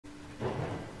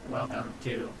Welcome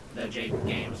to the Jake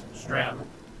Games Strap.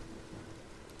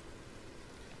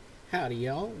 Howdy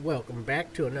y'all, welcome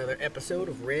back to another episode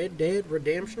of Red Dead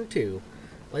Redemption 2.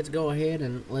 Let's go ahead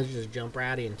and let's just jump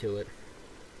right into it.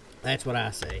 That's what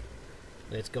I say.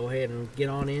 Let's go ahead and get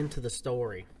on into the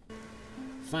story.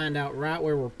 Find out right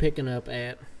where we're picking up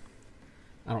at.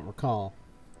 I don't recall.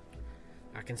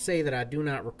 I can say that I do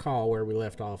not recall where we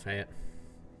left off at.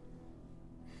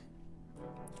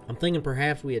 I'm thinking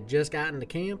perhaps we had just gotten to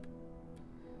camp.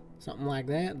 Something like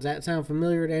that. Does that sound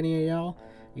familiar to any of y'all?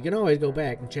 You can always go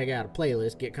back and check out a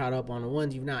playlist, get caught up on the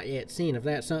ones you've not yet seen if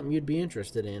that's something you'd be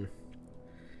interested in.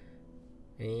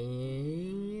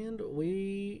 And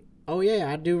we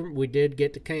did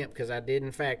get to camp because I did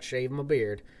in fact shave my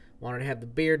beard. Wanted to have the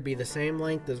beard be the same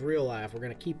length as real life. We're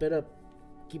going to keep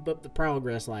up the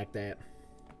progress like that.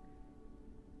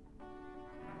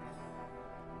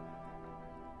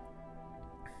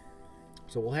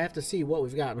 So we'll have to see what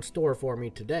we've got in store for me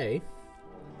today.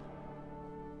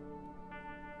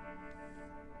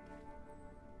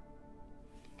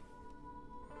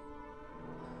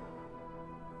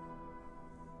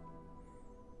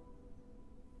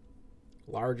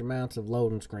 Large amounts of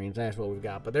loading screens, that's what we've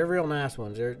got. But they're real nice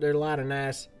ones. There's a lot of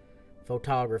nice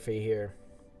photography here.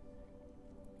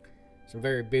 Some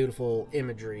very beautiful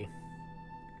imagery.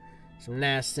 Some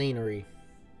nice scenery.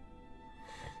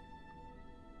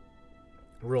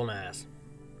 Real nice.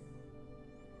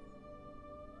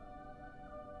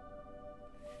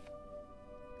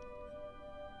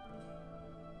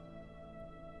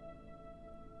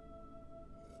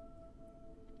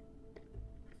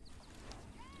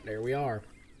 There we are.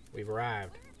 We've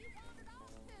arrived.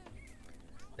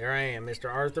 There I am,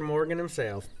 Mr. Arthur Morgan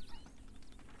himself.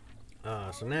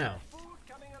 So now,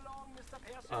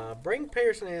 bring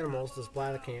Pearson animals to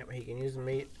supply the camp. He can use the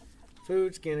meat,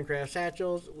 food, skin, and craft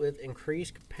satchels with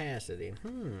increased capacity.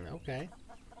 Okay.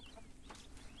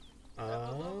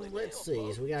 Let's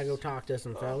see. So we gotta go talk to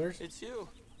some fellers. It's you.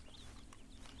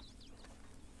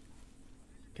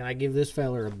 Can I give this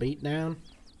feller a beat down?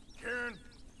 Karen.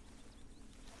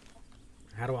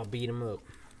 How do I beat him up?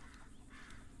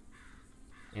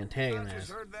 Antagonize. I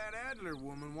just heard that Adler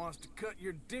woman wants to cut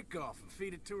your dick off and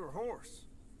feed it to her horse.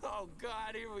 Oh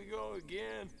God, here we go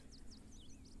again.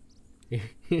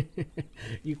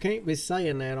 You can't be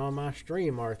saying that on my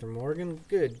stream, Arthur Morgan.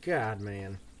 Good God,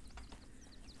 man.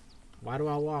 Why do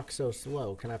I walk so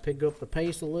slow? Can I pick up the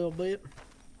pace a little bit?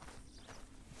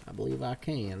 I believe I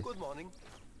can. Good morning.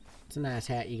 It's a nice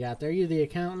hat you got there. You the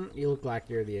accountant? You look like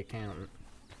you're the accountant.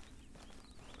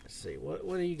 Let's see. What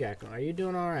do you got going? Are you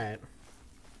doing all right?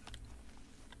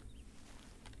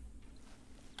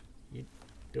 You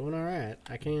doing all right?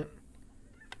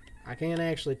 I can't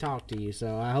actually talk to you,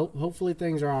 so I hopefully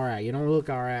things are all right. You don't look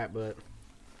all right, but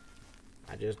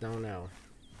I just don't know.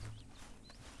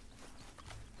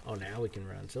 Oh, now we can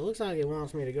run. So it looks like it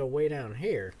wants me to go way down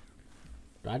here.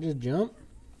 Do I just jump?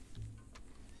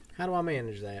 How do I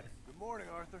manage that? Good morning,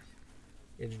 Arthur.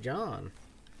 It's John.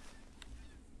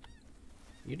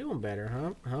 You doing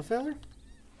better, huh, feller?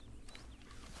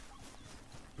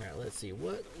 Alright, let's see.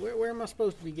 Where am I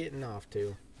supposed to be getting off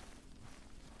to?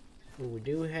 Well, we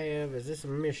do have, is this a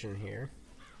mission here?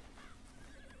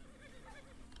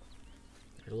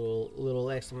 A little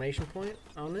exclamation point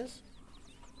on this?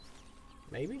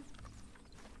 Maybe?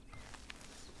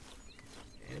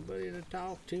 Anybody to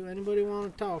talk to? Anybody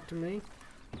want to talk to me?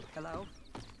 Hello?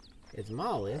 It's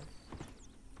Molly.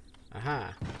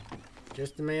 Aha.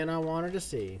 Just the man I wanted to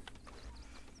see.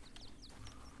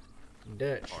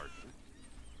 Dutch.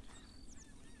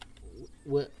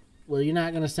 Well, you're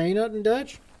not gonna say nothing,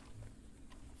 Dutch?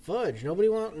 Fudge. Nobody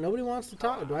wants to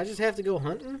talk. Do I just have to go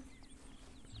hunting?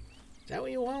 Is that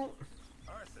what you want?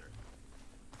 Arthur.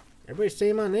 Everybody's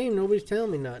saying my name. Nobody's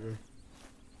telling me nothing.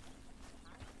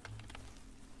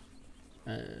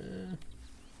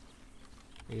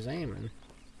 Examine.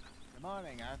 Good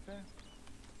morning, Arthur.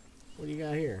 What do you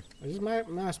got here? This is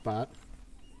my spot.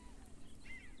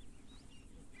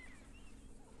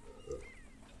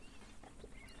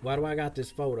 Why do I got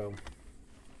this photo?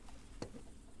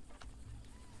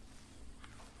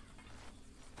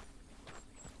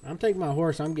 I'm taking my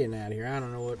horse. I'm getting out of here. I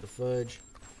don't know what the fudge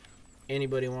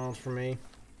anybody wants from me.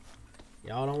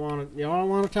 Y'all don't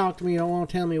want to talk to me. You don't want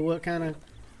to tell me what kind of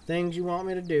things you want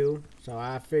me to do. So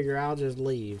I figure I'll just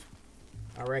leave.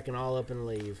 I reckon I'll up and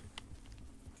leave.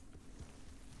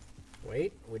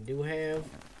 Wait, we do have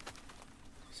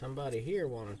somebody here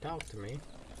want to talk to me.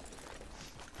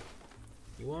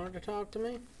 You wanted to talk to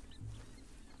me?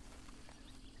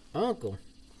 Uncle.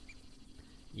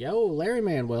 Yo, Larry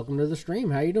man, welcome to the stream.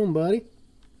 How you doing, buddy?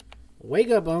 Wake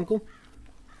up, Uncle.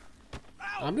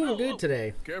 Ow! I'm doing good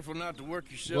today. Careful not to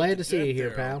work yourself Glad to see death you here,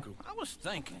 there, pal. Uncle. I was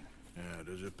thinking. Yeah,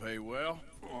 does it pay well?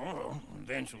 Oh,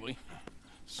 eventually.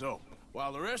 So,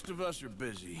 while the rest of us are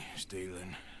busy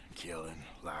stealing, killing,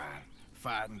 lying,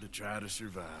 fighting to try to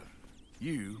survive,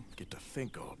 you get to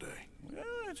think all day. Well,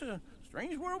 it's a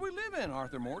strange world we live in,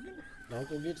 Arthur Morgan.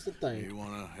 Uncle gets the thing. You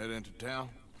want to head into town?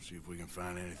 See if we can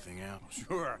find anything out?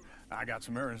 Sure. I got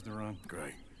some errands to run.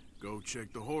 Great. Go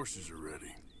check the horses are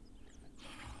ready.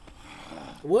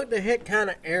 What the heck kind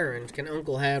of errands can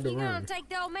Uncle have to You run? gonna take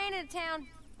the old man into town?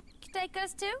 Can take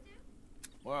us too?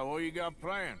 Well, what you got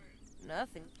planned?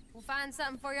 Nothing. We'll find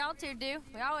something for y'all to do.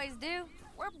 We always do.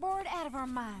 We're bored out of our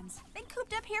minds. Been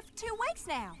cooped up here for 2 weeks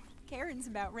now. Karen's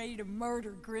about ready to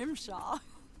murder Grimshaw.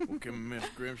 Well, can Miss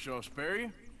Grimshaw spare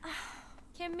you?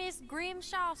 Can Miss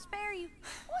Grimshaw spare you?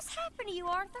 What's happened to you,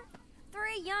 Arthur?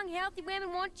 3 young, healthy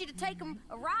women want you to take them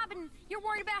a robbing. You're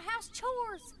worried about house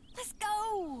chores. Let's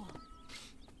go.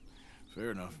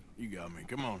 Fair enough. You got me.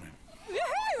 Come on then.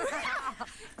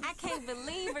 I can't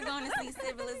believe we're going to see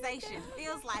civilization.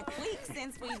 Feels like weeks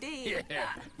since we did. Yeah,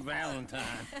 Valentine.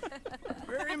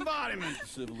 Very embodiment of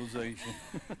civilization.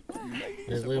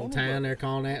 This little town they're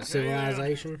calling that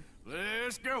civilization.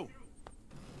 Let's go.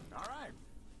 All right.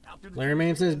 Out to the Larry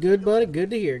Man says, good buddy, good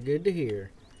to hear, good to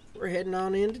hear. We're heading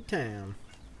on into town.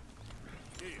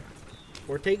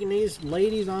 We're taking these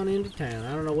ladies on into town.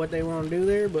 I don't know what they want to do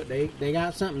there, but they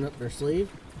got something up their sleeve.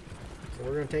 So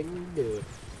we're going to take them to do it.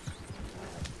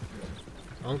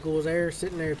 Uncle was there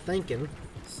sitting there thinking,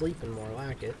 sleeping more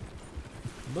like it.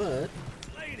 But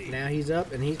now he's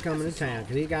up and he's coming to town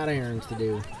because he got errands to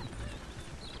do.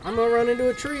 I'm going to run into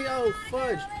a tree. Oh,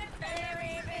 fudge.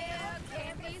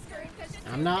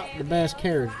 I'm not the best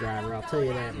carriage driver, I'll tell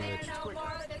you that much.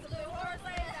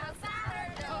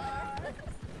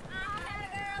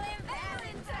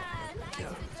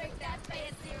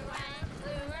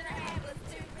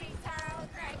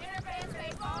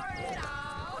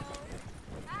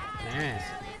 Nice.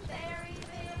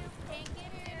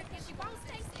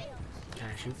 Can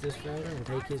I shoot this fella and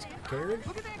take his carriage?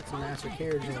 That's a nicer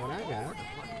carriage than what I got,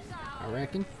 I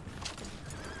reckon.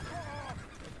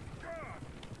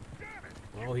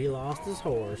 Oh, he lost his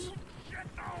horse.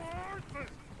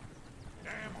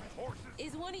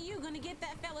 Is one of you going to get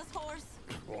that fella's horse?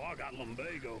 Oh, I got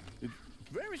lumbago. It's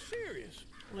very serious.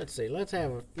 Let's see. Let's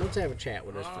have a chat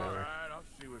with this All fella. right, I'll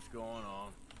see what's going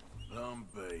on.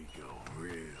 Lumbago,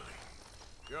 really?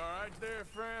 You all right there,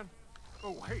 friend?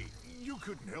 Oh, hey, you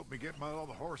couldn't help me get my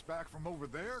other horse back from over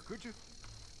there, could you?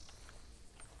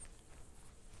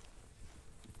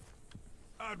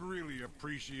 I'd really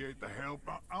appreciate the help.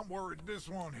 I'm worried this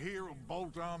one here will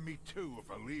bolt on me too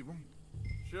if I leave him.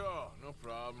 Sure, no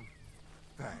problem.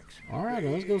 Thanks. All right,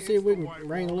 let's go see if we can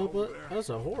wrangle up us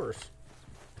a horse.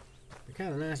 It'd be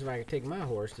kind of nice if I could take my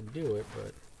horse to do it,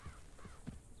 but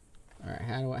all right,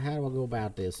 how do I go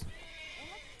about this?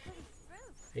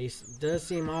 He does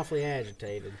seem awfully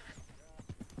agitated.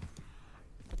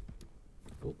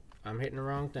 Oh, I'm hitting the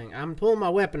wrong thing. I'm pulling my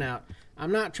weapon out.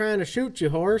 I'm not trying to shoot you,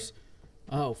 horse.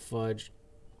 Oh, fudge.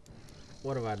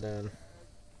 What have I done?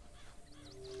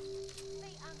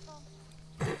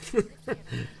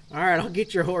 Alright, I'll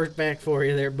get your horse back for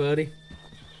you there, buddy.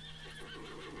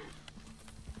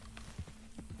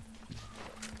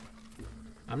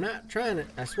 I'm not trying to...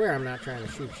 I swear I'm not trying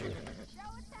to shoot you.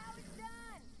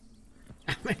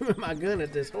 I'm aiming my gun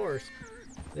at this horse.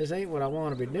 This ain't what I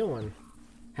want to be doing.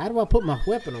 How do I put my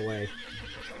weapon away?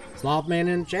 Slothman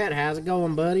in the chat, how's it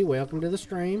going, buddy? Welcome to the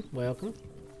stream. Welcome.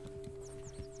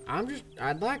 I'd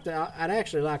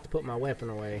actually like to put my weapon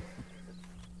away.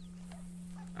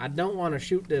 I don't want to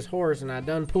shoot this horse, and I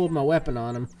done pulled my weapon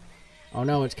on him. Oh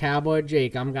no, it's Cowboy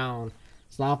Jake. I'm gone.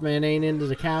 Slothman ain't into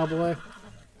the cowboy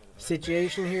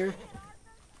situation here.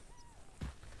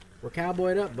 We're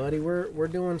cowboyed up, buddy. We're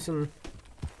doing some...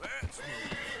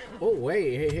 Oh,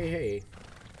 wait, hey.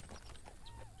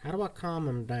 How do I calm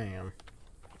him down?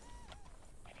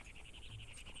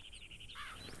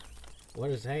 What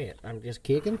is that? I'm just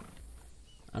kicking?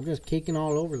 I'm just kicking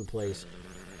all over the place.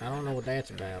 I don't know what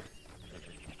that's about.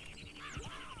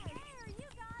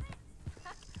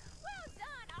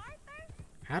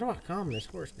 How do I calm this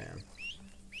horse down?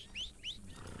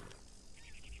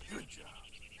 Good job.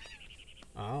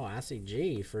 Oh, I see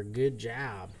G for good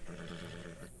job.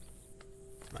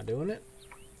 Am I doing it?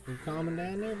 You calming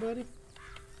down there, buddy?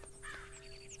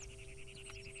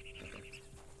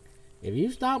 If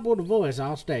you stop with the voice,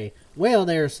 I'll stay. Well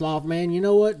there, Slothman, you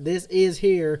know what? This is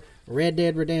here, Red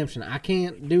Dead Redemption. I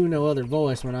can't do no other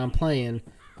voice when I'm playing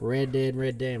Red Dead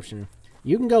Redemption.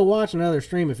 You can go watch another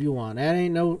stream if you want. That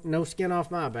ain't no skin off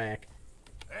my back.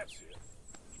 That's it.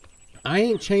 I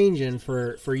ain't changing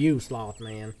for you, Sloth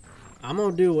Man. I'm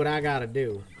gonna do what I gotta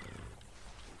do.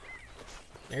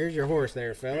 There's your horse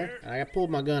there, fella. I pulled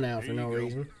my gun out for no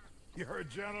reason. You're a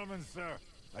gentleman, sir.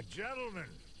 A gentleman.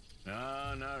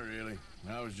 No, not really.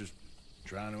 I was just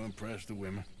trying to impress the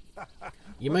women.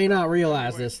 You may not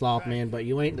realize this, Sloth Man, but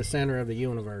you ain't the center of the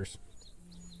universe.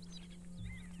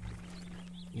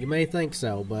 You may think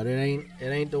so, but it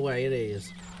ain't the way it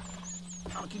is.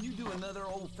 Oh, can you do another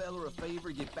old feller a favor?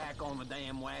 Get back on the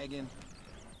damn wagon.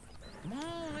 Come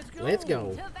on, let's go. Let's go.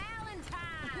 To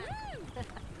Valentine!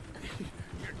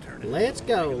 Let's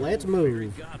go. Let's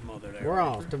move. We're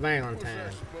off to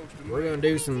Valentine. We're gonna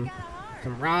do some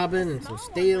robbing and some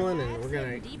stealing, and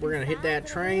we're gonna hit that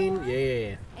train.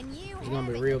 Yeah, And you it's gonna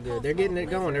be haven't real good. They're getting it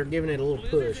going. They're giving it a little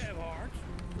push.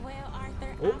 Well,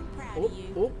 Arthur, Oh, I'm proud oh, of you.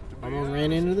 oh! Almost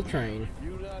ran into the train.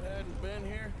 You lot hadn't been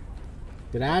here?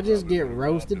 Did I just get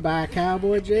roasted by a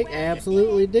cowboy, Jake?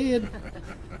 Absolutely did.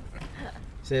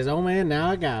 Says, oh man,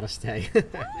 now I gotta stay.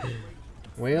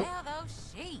 Well, Now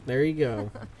those sheep. there you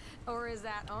go. Or is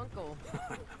that Uncle?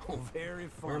 Oh, very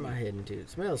Where am I funny. heading to? It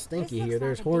smells This stinky looks here.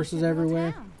 There's like a horses decent little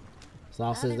everywhere. town.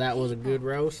 Sloth says Other that was a good people.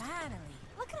 roast. Finally.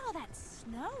 Look at all that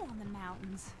snow on the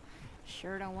mountains.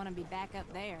 Sure don't want to be back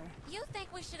up there. You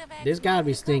think we should have asked This gotta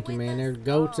be Mom to come stinky, with man. us? There's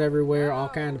goats Oh, everywhere, all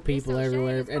no. kind of This people O'Shea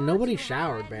everywhere, is and far nobody too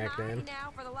showered high back and then. mighty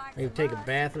now for the likes Maybe of take a us,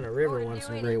 bath in the or river to once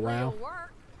do in a any great real while.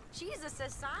 work. She's a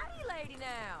society lady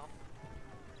now.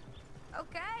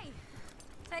 Okay.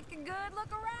 Take a good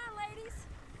look around, ladies.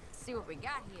 See what we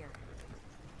got here.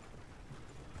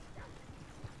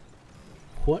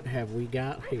 What have we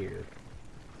got here?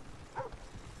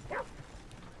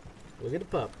 Look at the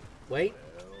pup. Wait,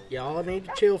 y'all need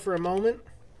to chill for a moment.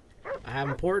 I have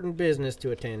important business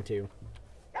to attend to.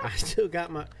 I still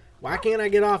got my... Why can't I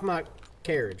get off my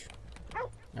carriage?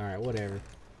 Alright, whatever.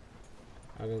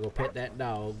 I'm gonna go pet that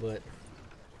dog, but...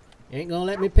 Ain't gonna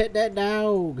let me pet that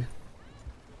dog.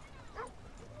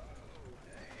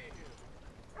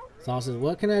 Saul says,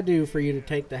 what can I do for you to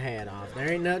take the hat off?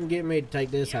 There ain't nothing getting me to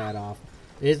take this hat off.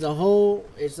 It's the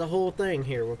whole thing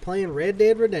here. We're playing Red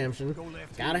Dead Redemption.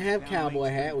 Gotta have cowboy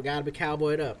hat. We gotta be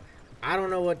cowboyed up. I don't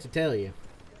know what to tell you.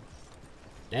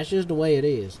 That's just the way it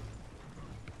is.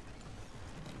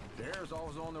 There's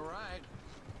always on the right.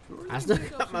 I still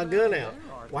got my gun out.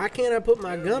 Why can't I put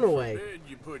my gun away? Forbid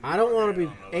you put I don't your want to head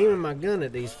be on the aiming line. my gun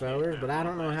at these fellers, but I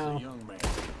don't know That's a how. young man.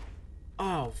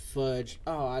 Oh, fudge.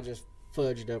 Oh, I just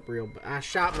fudged up real bad. I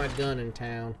shot my gun in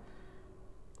town.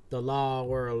 The law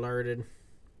were alerted.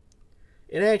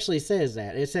 It actually says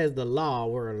that. It says the law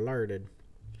were alerted.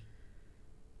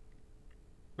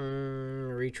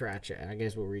 Retry check. I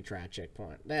guess we'll retry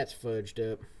checkpoint. That's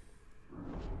fudged up.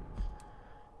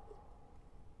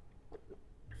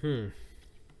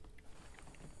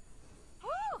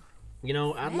 You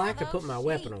know, I'd like to put my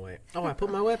weapon away. Oh, I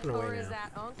put my weapon Or away is now.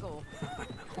 that Uncle?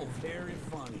 Oh, very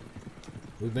funny.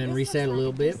 We've been This reset a looks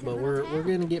little like a bit, decent but little we're town.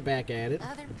 gonna get back at it.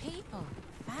 Other people.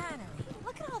 Finally.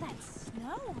 Look at all that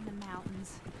snow on the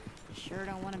mountains. Sure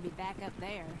don't want to be back up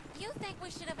there. You think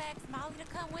we should have asked Molly to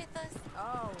come with us?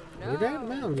 Oh, We're down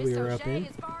the mountains we were up in.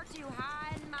 is far too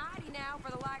high and mighty now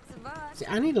for the likes of us. See,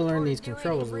 I need to learn Or these do any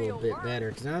controls a little real bit work. better,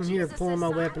 because I'm She's here a pulling my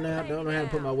weapon society out, don't know how to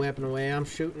put lady my weapon away. I'm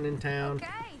shooting in town. Okay.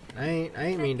 I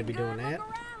ain't mean to be Take a doing good that. look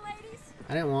around, ladies.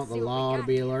 I didn't want the See what we law to got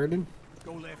be here. alerted.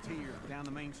 Go left here, down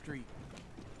the main street.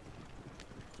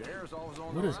 There's always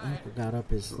on What the has right. Uncle got up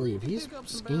his sleeve? He's Pick up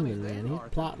some scheming, bounties man. there, He's Arthur.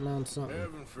 plotting on something.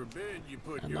 Heaven forbid you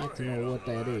put I'd your like to head know on what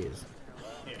the that line. is.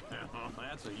 Yeah,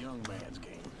 that's a young man's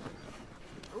game.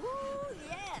 Ooh,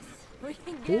 yes. We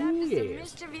can get Ooh, up to some yes.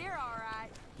 mischief here, all right.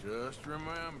 Just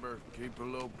remember, keep a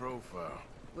low profile.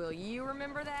 Will you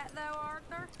remember that, though,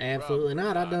 Arthur? Absolutely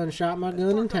not. I done shot my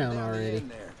gun in Park up town down the already.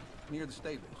 end there, near the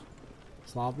stables.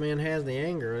 Slothman has the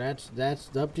anger.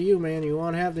 That's up to you, man. You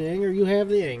want to have the anger, you have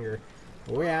the anger.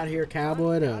 We're out here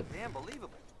cowboyed up. Damn believable.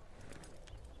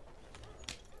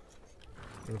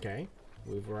 Okay,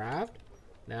 we've arrived.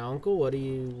 Now, Uncle, what do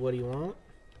you want?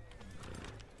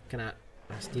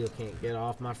 I still can't get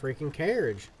off my freaking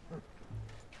carriage.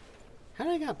 How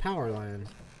do I got power lines?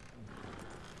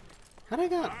 How do I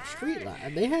got street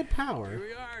lights? They had power Here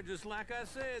we are, just like I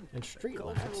said. and street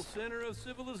Cultural lights. center of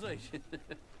civilization.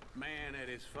 Man at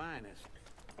his finest.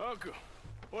 Uncle,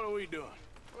 what are we doing?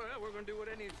 Well, we're gonna do what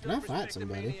any Can I fight self-respecting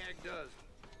somebody? maniac does.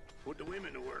 Put the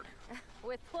women to work.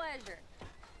 With pleasure.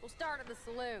 We'll start at the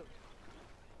saloon.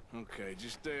 Okay,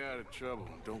 just stay out of trouble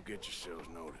and don't get yourselves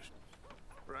noticed.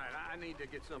 Right, I need to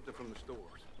get something from the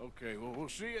stores. Okay, well, we'll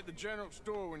see you at the general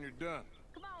store when you're done.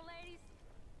 Come on, ladies.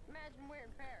 Man,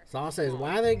 Saul says,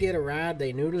 why they get a ride?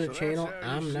 They new to the So channel. that's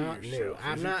how you I'm see not new. yourself,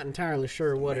 I'm is not entirely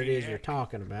sure what it is you're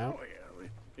talking about. Well,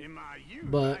 in my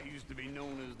youth, But- I used to be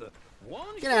known as the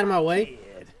one. Get out of my way.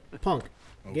 kid. Punk,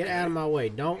 get out of my way.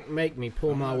 Don't make me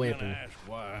pull my I'm not weapon. gonna ask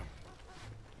why.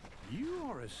 You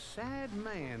are a sad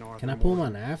man, Arthur. Can I pull my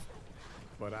Morgan, knife?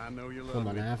 But I know you Pull love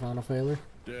my me. knife on a failer?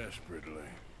 Desperately.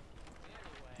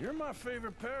 You're my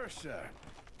favorite parasite.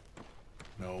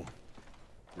 No.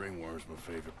 Ringworm's my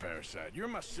favorite parasite. You're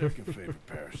my second favorite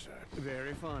parasite.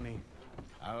 Very funny.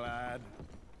 I lied.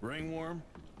 Ringworm.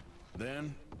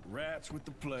 Then rats with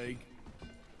the plague.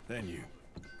 Then you.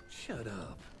 Shut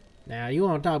up. Now, you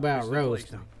want to talk about This is the place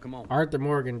roast. now. Come on. Arthur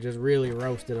Morgan just really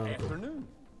roasted Uncle. Afternoon.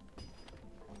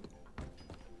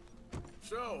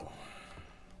 So,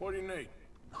 what do you need?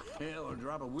 Hell, a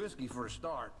drop of whiskey for a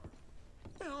start.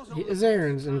 His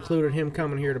errands included him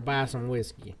coming here to buy some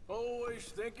whiskey. Always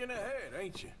thinking ahead,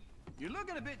 ain't you? You're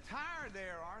looking a bit tired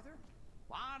there, Arthur.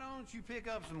 Why don't you pick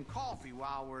up some coffee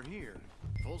while we're here?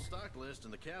 Full stock list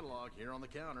in the catalog here on the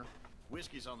counter.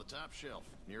 Whiskey's on the top shelf,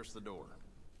 nearest the door.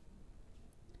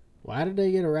 Why did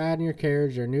they get a ride in your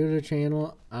carriage? They're new to the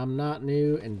channel. I'm not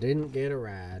new and didn't get a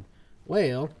ride.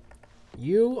 Well,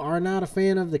 you are not a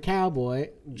fan of the cowboy,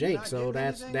 Jake, so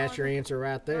that's your answer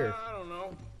right there. I don't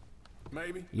know.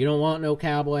 Maybe. You don't want no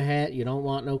cowboy hat. You don't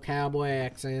want no cowboy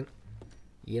accent.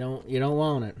 You don't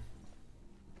want it.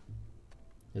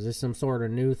 Is this some sort of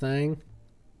new thing?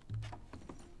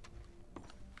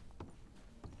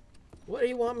 What do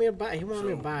you want me to buy? You want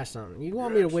me to buy something? You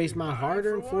want me to waste my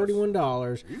hard-earned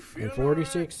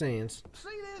 $41.46 See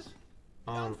this?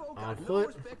 on Young folk got no foot?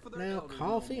 respect for their Now elders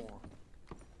coffee? no more.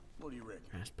 What do you reckon?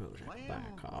 I suppose I could buy Lamb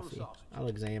a or coffee. sausage? I'll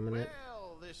examine it.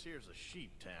 Well, this here's a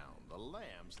sheep town. The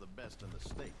lamb's the best in the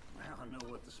state. I don't know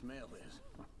what the smell is.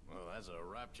 Well, that's a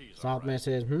ripe cheese. all Saltman right.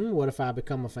 says, what if I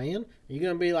become a fan? Are you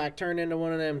going to be like turned into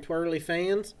one of them twirly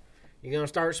fans? You going to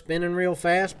start spinning real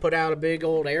fast, put out a big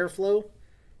old airflow?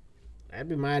 That'd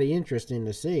be mighty interesting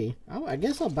to see. Oh, I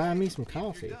guess I'll buy me some If you're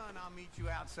coffee. done, I'll meet you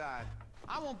outside.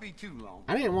 I won't be too long.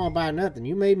 I didn't want to buy nothing.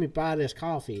 You made me buy this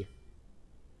coffee.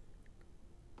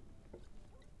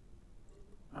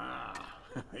 Ah,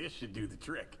 this should do the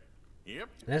trick. Yep.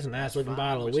 That's a nice looking fine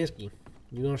bottle of whiskey.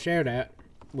 You going to share that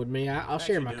with me? I'll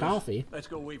share my Actually, coffee. Let's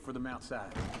go wait for them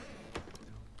outside.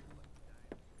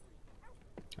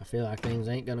 I feel like things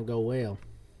ain't going to go well.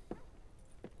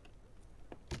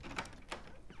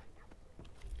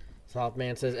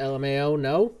 Saltman says, LMAO,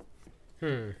 no?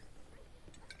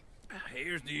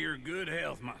 Here's to your good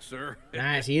health, my sir.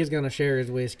 Nice, he is going to share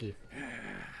his whiskey.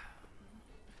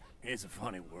 It's a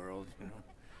funny world, you know.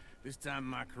 This time in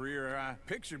my career, I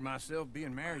pictured myself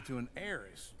being married to an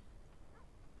heiress.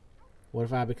 What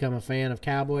if I become a fan of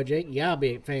Cowboy Jake? Yeah, I'll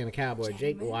be a fan of Cowboy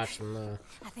Jake to watch some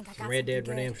I think I some got Red Dead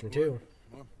something good. Redemption 2.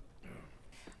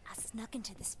 I snuck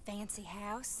into this fancy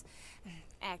house.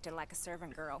 Acted like a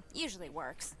servant girl. Usually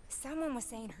works. Someone was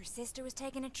saying her sister was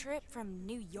taking a trip from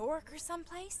New York or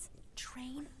someplace.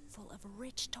 Train full of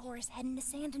rich tourists heading to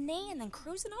Saint Denis and then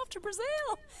cruising off to Brazil.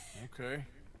 Okay.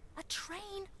 A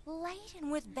train laden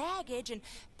with baggage and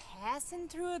passing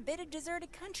through a bit of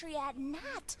deserted country at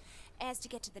night as to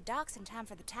get to the docks in time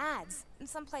for the tides in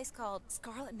some place called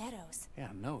Scarlet Meadows. Yeah,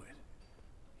 I know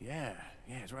it. Yeah,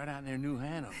 it's right out near New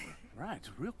Hanover. Right, it's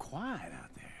real quiet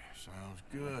out there. Sounds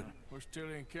good. Where's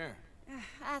Tilly and Karen?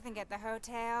 I think at the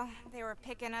hotel. They were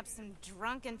picking up some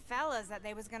drunken fellas that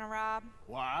they was gonna rob.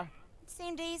 Why? It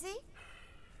seemed easy.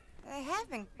 They have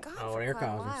been gone Oh, for they're quite a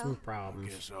causing while. some problems.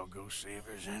 Guess I'll go see if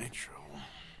there's any trouble.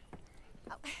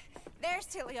 Oh, there's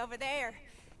Tilly over there.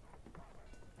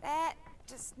 That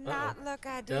does not look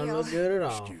ideal. Doesn't look good at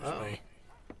all. Excuse Uh-oh. me.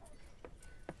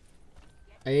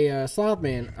 Hey,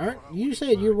 Saltman, you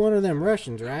said you're one of them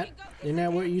Russians, right? Isn't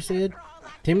that what you said?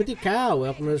 Timothy Kyle,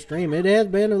 welcome to the stream. It has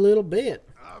been a little bit.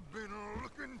 I've been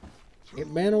looking. It's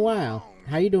been a while.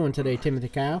 How you doing today, Timothy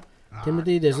Kyle?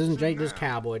 Timothy, this isn't Jake, this is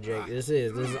Cowboy Jake. This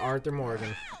is Arthur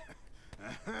Morgan.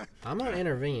 I'm gonna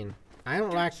intervene. I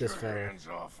don't like this fella. Hands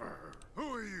off of her.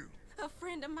 Who are you? A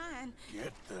friend of mine.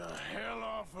 Get the hell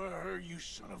off of her, you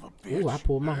son of a bitch. Ooh, I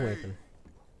pulled my weapon.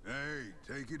 Hey,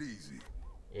 take it easy.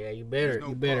 Yeah, you There's better no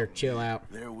you better problem, chill man.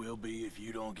 out. There will be if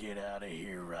you don't get out of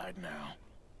here right now.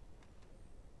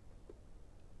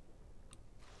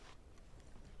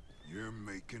 You're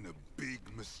making a big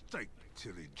mistake,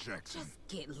 Tilly Jackson. Just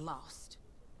get lost.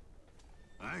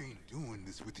 I ain't doing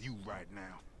this with you right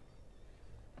now.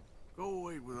 Go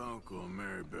wait with Uncle and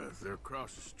Mary Beth. They're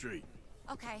across the street.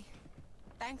 Okay.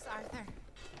 Thanks, Arthur.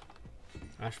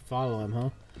 I should follow him, huh?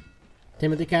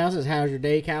 Timothy Kyle says, how's your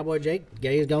day, Cowboy Jake?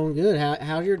 Day is going good.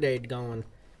 How's your day going?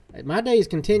 My day's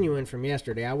continuing from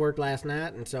yesterday. I worked last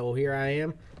night, and so here I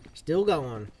am, still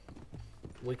going.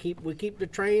 We keep the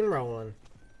train rolling.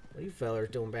 What are you fellers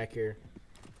doing back here?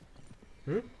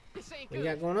 What you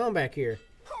got going on back here?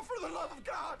 Oh, for the love of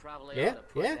God! Yeah.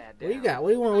 What do you got? What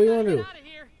do you want to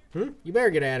do? You better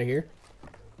get out of here.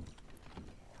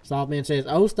 Saltman says,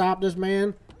 "Oh, stop this,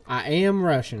 man. I am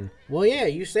Russian." Well, yeah,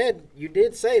 you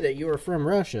did say that you were from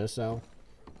Russia, so.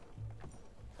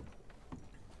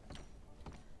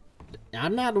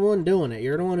 I'm not the one doing it.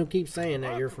 You're the one who keeps saying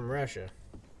that you're from Russia.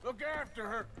 Look after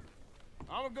her.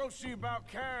 I'm gonna go see about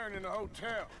Karen in the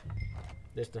hotel.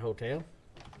 This the hotel?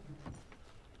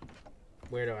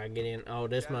 Where do I get in? Oh,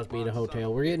 this must be the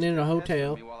hotel. We're getting in the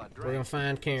hotel. We're gonna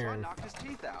find Karen.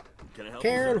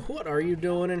 Karen, what are you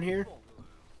doing in here?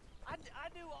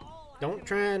 Don't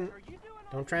try and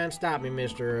stop me,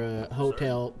 Mr.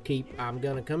 Hotel Keep. I'm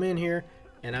gonna come in here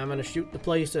and I'm gonna shoot the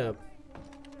place up.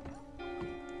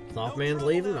 Softman's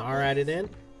leaving. Alrighty then.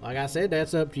 Like I said,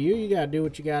 that's up to you. You gotta do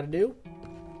what you gotta do.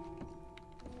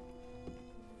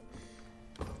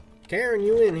 Karen,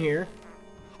 you in here?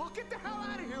 Oh, get the hell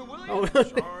out of here, will you? Oh,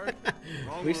 Sorry.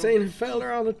 we seen a fella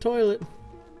on the toilet.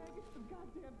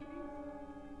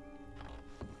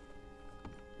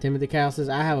 Timothy Cow says,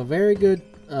 "I have a very good,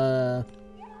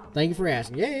 thank you for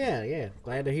asking." Yeah.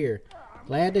 Glad to hear.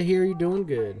 Glad to hear you're doing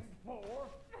good.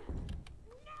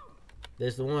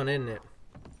 This the one, isn't it?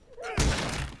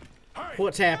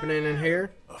 What's happening in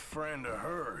here? A friend of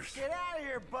hers. Get out of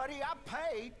here, buddy. I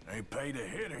paid. Ain't paid to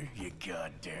hit her, you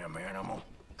goddamn animal.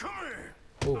 Come here.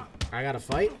 Oh, I gotta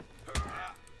fight?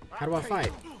 How do I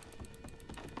fight?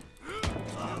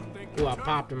 Oh, I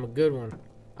popped him a good one.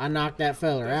 I knocked that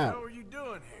feller out. What are you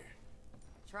doing here?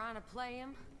 Trying to play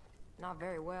him. Not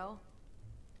very well.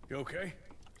 You okay?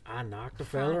 I knocked the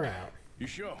feller out. You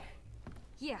sure?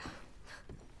 Yeah.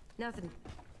 Nothing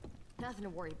to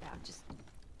worry about. Just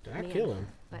Did I kill him?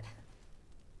 But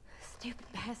stupid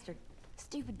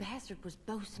bastard was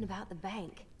boasting about the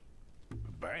bank. The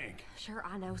bank? Sure,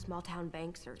 I know small town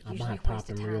banks are I usually might a pop waste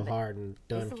of him time, real but hard and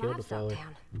done it's a killed the livestock fella.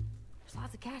 town. There's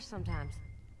lots of cash sometimes.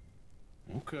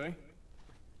 Okay.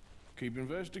 Keep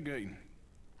investigating.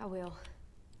 I will.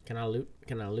 Can I loot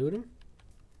him?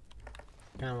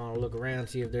 Kinda wanna look around,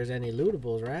 see if there's any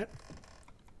lootables, right?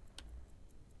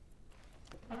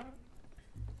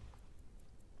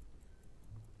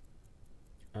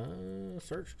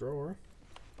 Search drawer.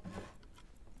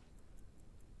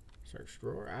 Search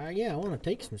drawer. Yeah, I want to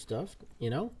take some stuff, you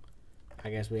know?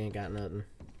 I guess we ain't got nothing.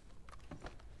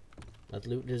 Let's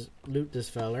loot this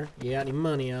feller. You got any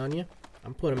money on you?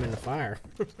 I'm put him in the fire.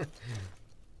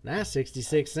 Nice,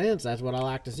 66 cents. That's what I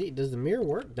like to see. Does the mirror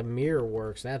work? The mirror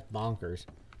works. That's bonkers.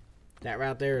 That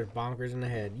right there is bonkers in the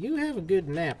head. You have a good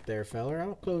nap there, feller.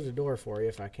 I'll close the door for you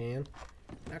if I can.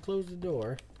 I close the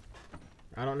door.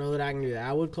 I don't know that I can do that.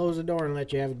 I would close the door and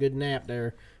let you have a good nap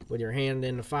there with your hand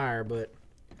in the fire, but,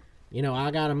 you know,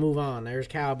 I gotta move on. There's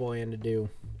cowboying to do.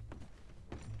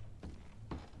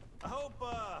 I hope,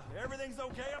 everything's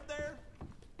okay up there?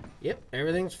 Yep,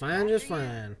 everything's fine, just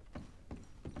fine.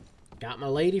 Got my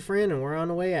lady friend, and we're on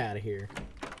the way out of here.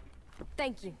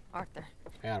 Thank you, Arthur.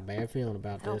 I got a bad feeling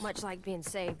about I don't this. much like being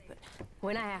saved, but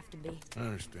when I have to be. I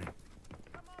understand.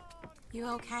 You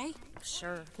okay?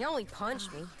 Sure. He only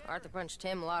punched me. Arthur punched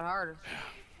him a lot harder.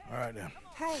 All right, then.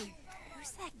 Hey,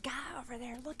 who's that guy over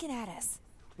there looking at us?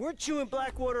 Weren't you in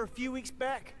Blackwater a few weeks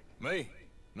back? Me?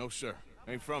 No, sir.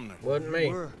 Ain't from there. Wasn't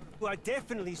me. Well, I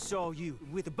definitely saw you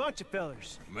with a bunch of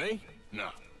fellers. Me? No.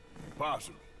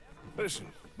 Possible. Listen,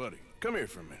 buddy. Come here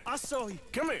for a minute. I saw you.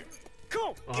 Come here.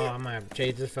 Come on. Oh, I'm gonna have to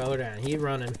chase this fella down. He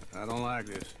running. I don't like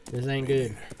this. This ain't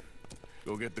good.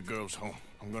 Go get the girls home.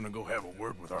 I'm gonna go have a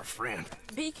word with our friend.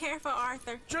 Be careful,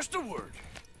 Arthur. Just a word.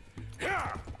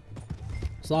 Yeah.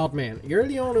 Saltman, you're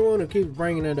the only one who keeps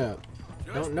bringing it up.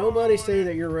 Don't nobody say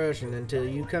that you're Russian until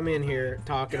you come in here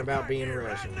talking about being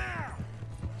Russian.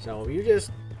 So if you just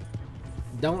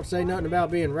don't say nothing about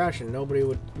being Russian,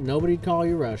 nobody'd call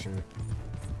you Russian.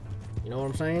 You know what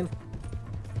I'm saying?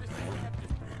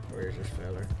 Where's this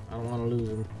fella? I don't want to lose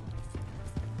him.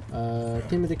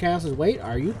 Timothy Cow says, wait,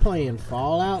 are you playing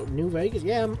Fallout New Vegas?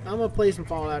 Yeah, I'm gonna play some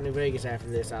Fallout New Vegas after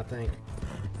this, I think.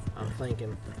 I'm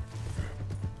thinking.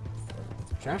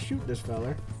 Should I shoot this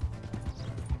fella?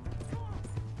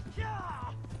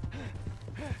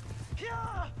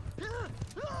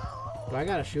 Do I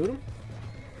gotta shoot him?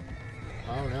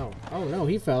 Oh no. Oh no,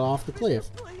 he fell off the cliff.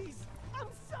 Please, I'm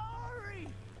sorry.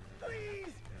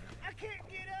 Please, I can't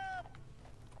get up.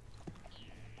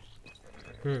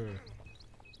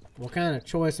 What kind of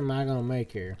choice am I gonna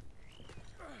make here?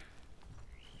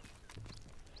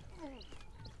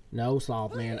 No,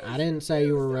 Sloth Man, I didn't say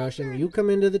you were rushing. You come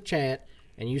into the chat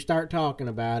and you start talking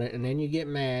about it, and then you get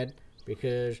mad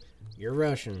because you're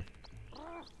rushing.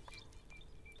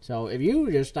 So if you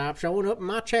just stop showing up in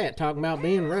my chat talking about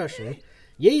being Russian.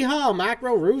 Yeehaw,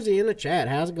 Micro Ruzy in the chat.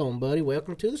 How's it going, buddy?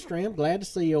 Welcome to the stream. Glad to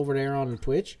see you over there on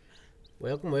Twitch.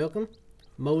 Welcome, welcome.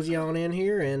 Mosey on in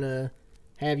here and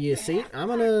have you a seat. I'm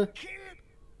gonna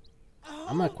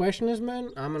question this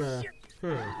man.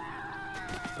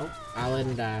 Oh, I let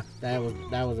him die. That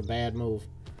was a bad move.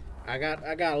 I got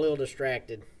a little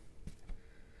distracted.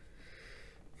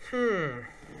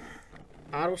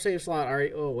 Autosave slot.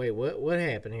 Already. Oh wait, what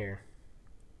happened here?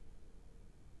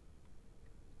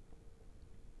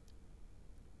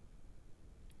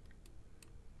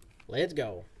 Let's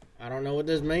go. I don't know what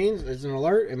this means. It's an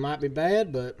alert. It might be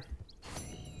bad, but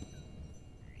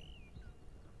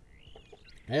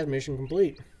that's mission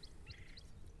complete.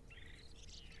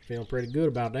 Feeling pretty good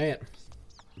about that.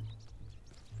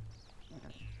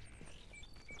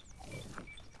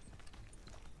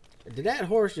 Did that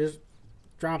horse just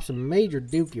drop some major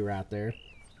dookie right there?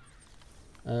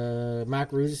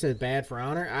 Mike Ruzy says bad for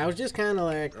honor. I was just kind of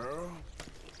like,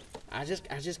 I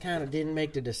just kind of didn't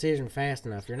make the decision fast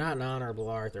enough. You're not an honorable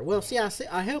Arthur. Well, see,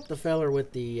 I helped the feller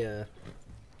with the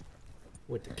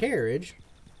carriage,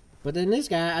 but then this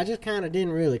guy, I just kind of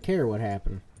didn't really care what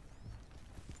happened.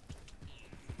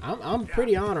 I'm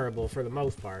pretty honorable for the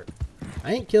most part.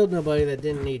 I ain't killed nobody that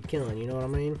didn't need killing. You know what I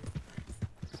mean?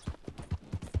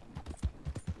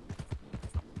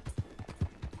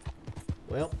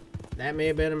 Well, that may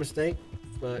have been a mistake,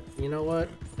 but you know what?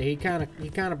 He kind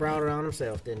of brought it on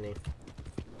himself, didn't he?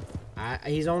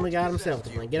 He's only got himself to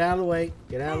blame. Get out of the way.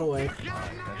 Get out of the way.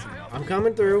 I'm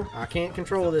coming through. I can't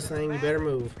control this thing. You better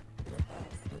move.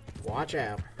 Watch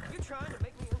out.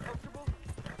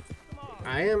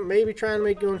 I am maybe trying to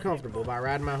make you uncomfortable by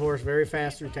riding my horse very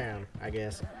fast through town, I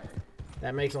guess.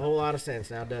 That makes a whole lot of sense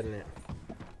now, doesn't it?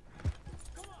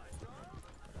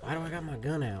 Why do I got my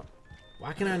gun out?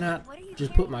 Why can I not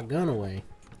just put my gun away?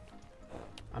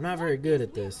 I'm not very good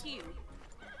at this.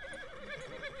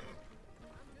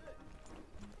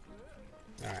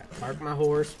 Alright, park my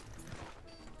horse.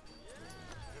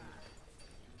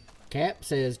 Cap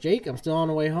says, Jake, I'm still on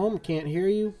the way home. Can't hear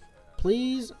you.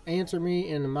 Please answer me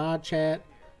in the mod chat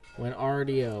when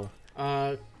RDO.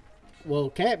 Well,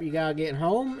 Cap, you gotta get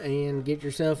home and get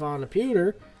yourself on the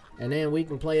pewter, and then we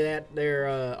can play that there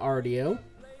RDO.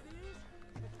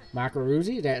 Micro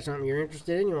Ruzy, is that something you're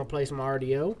interested in? You want to play some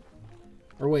RDO?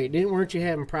 Or wait, weren't you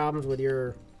having problems with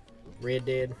your Red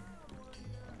Dead?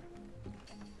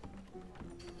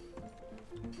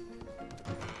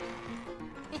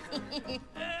 Alright,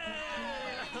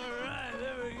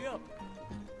 there we go.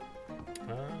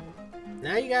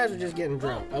 Now you guys are just getting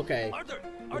drunk. Okay.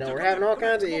 You know, we're having all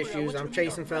kinds of issues. I'm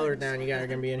chasing fellers down. You guys are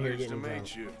going to be in here getting drunk.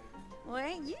 Well,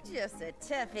 ain't you just the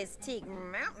toughest teak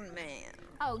mountain man?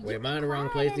 Oh, wait, am I in the wrong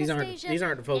place? These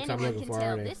aren't the folks I'm looking for,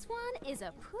 are they? This one is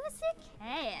a pussy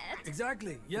cat.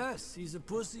 Exactly. Yes, he's a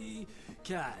pussy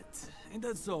cat. Ain't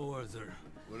that so, Arthur?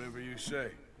 Whatever you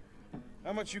say.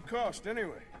 How much you cost,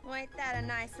 anyway? Well, ain't that a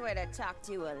nice way to talk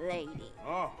to a lady?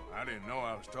 Oh, I didn't know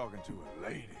I was talking to a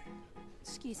lady.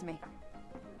 Excuse me.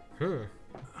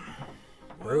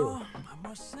 Well, I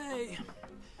must say,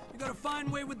 you got a fine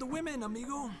way with the women,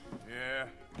 amigo. Yeah,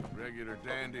 regular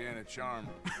dandy and a charmer.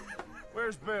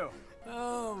 Where's Bill?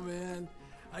 Oh, man.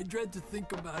 I dread to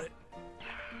think about it.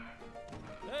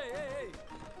 Hey!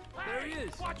 There he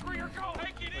is. Watch where you're going.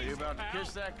 Take it Are you about to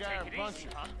kiss that guy or punch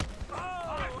him?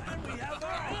 Oh, and we have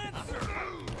our answer.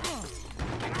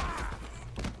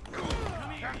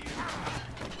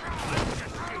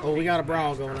 Oh, we got a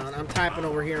brawl going on. I'm typing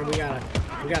over here and we gotta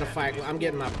fight. I'm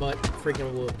getting my butt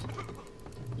freaking whooped.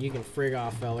 You can frig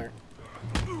off, feller.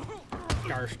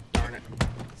 Gosh darn it.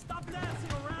 Stop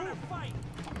dancing around and fight.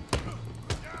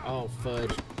 Oh,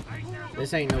 fudge.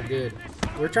 This ain't no good.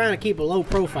 We're trying to keep a low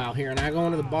profile here, and I go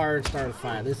into the bar and start a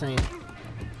fight. This ain't...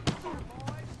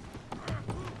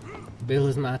 Bill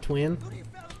is my twin.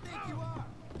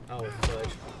 Oh, fudge.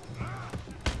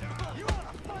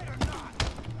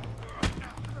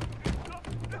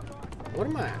 What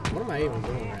am I even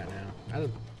doing right now? I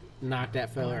just knocked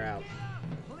that feller out.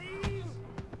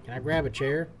 Can I grab a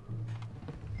chair?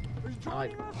 I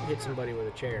like hit somebody with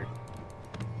a chair.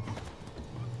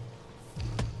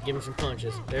 Give him some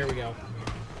punches. There we go.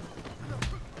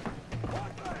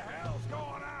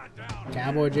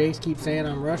 Cowboy Jakes keeps saying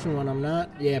I'm Russian when I'm not.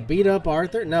 Yeah, beat up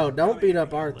Arthur. No, don't beat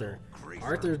up Arthur.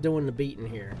 Arthur's doing the beating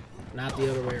here, not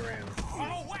the other way around.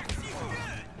 Oh,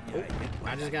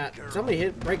 I just got somebody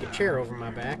break a chair over my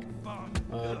back.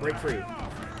 Break free.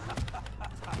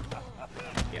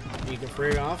 Yep, you can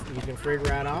frig off. You can frig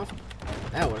right off.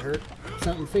 That would hurt.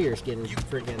 Something fierce getting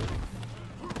friggin'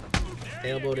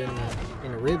 elbowed in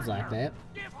the ribs like that.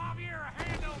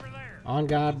 On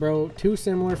God, bro. Too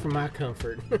similar for my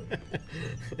comfort. Let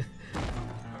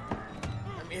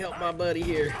me help my buddy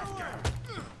here.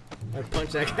 I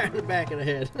punch that guy in the back of the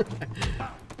head.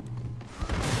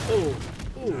 Oh,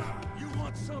 ooh. You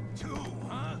want some too,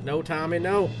 huh? No, Tommy,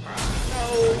 no.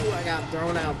 No, I got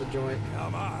thrown out the joint.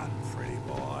 Come on, pretty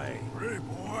boy. Pretty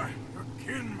boy? You're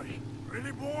kidding me.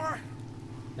 Pretty boy?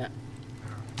 Now,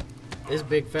 this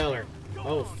big feller.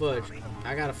 Oh, fudge.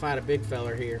 I gotta fight a big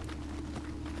feller here.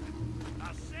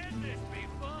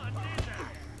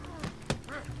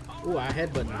 Ooh, I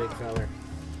headbutt the big feller.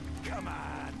 Come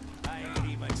on. I ain't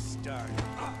even started.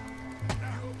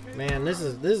 Man, this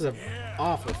is a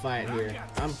awful fight here.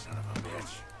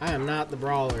 I am not the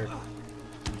brawler.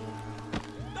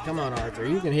 Come on, Arthur.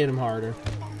 You can hit him harder.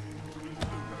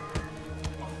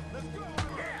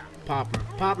 Pop him.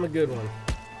 Pop him a good one.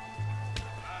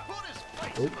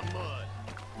 Oop.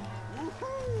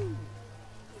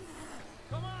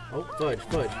 Oh, fudge,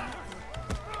 fudge.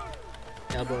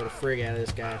 Elbow the frig out of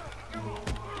this guy.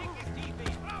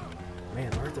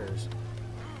 Man, Arthur's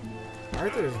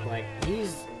like,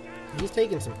 he's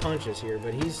taking some punches here,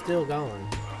 but he's still going.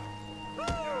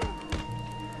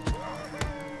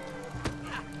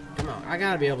 Come on, I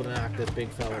gotta be able to knock this big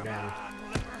fella down.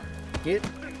 Get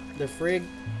the frig.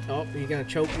 Oh, he's gonna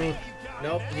choke me.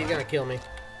 Nope, he's gonna kill me.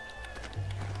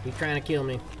 He's trying to kill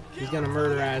me. He's gonna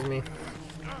murderize me.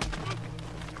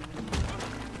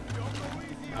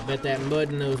 I bet that mud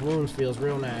in those wounds feels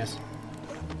real nice.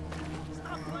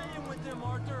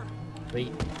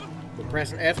 Beat. We're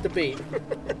pressing F to beat.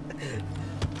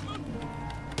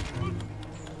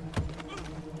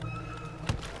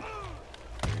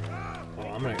 Oh,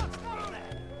 I'm gonna.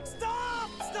 Stop!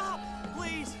 Stop!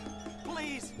 Please!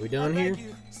 Please! We done here?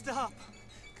 You. Stop!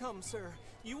 Come, sir.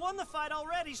 You won the fight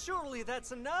already. Surely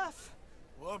that's enough.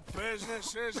 What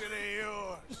business is it of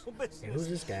yours? No business. Hey, who's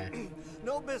this guy?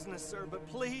 No business, sir, but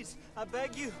please, I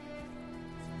beg you.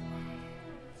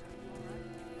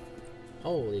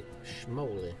 Holy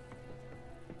schmoly.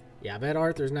 Yeah, I bet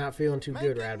Arthur's not feeling too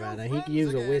good right about now. He could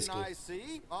use a whiskey.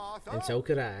 And so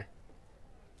could I.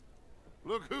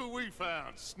 Look who we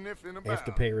found sniffing about. F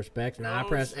to pay respects. Now I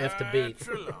press F to beat.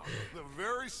 The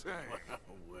very same.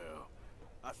 Well,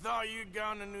 I thought you'd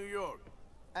gone to New York.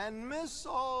 And miss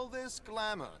all this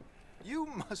glamour. You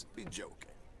must be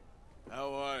joking.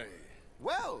 How are you?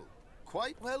 Well,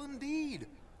 quite well indeed.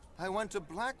 I went to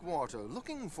Blackwater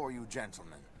looking for you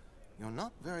gentlemen. You're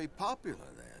not very popular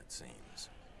there, it seems.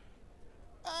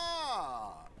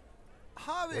 Ah,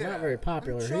 Javier. We're not very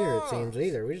popular here, it seems,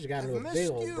 either. We just got into a big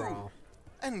old brawl.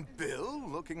 And Bill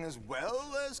looking as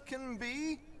well as can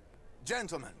be.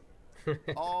 Gentlemen,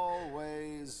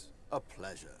 always a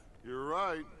pleasure. You're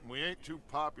right. We ain't too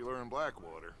popular in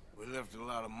Blackwater. We left a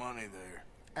lot of money there.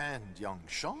 And young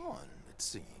Sean, it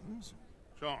seems.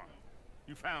 Sean,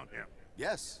 you found him?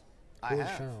 Yes, I Who's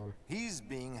have. Sean? He's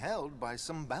being held by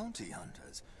some bounty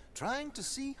hunters, trying to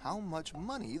see how much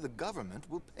money the government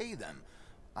will pay them.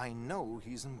 I know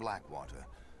he's in Blackwater.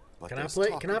 But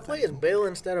Can I play as Bill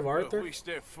instead of Arthur? If we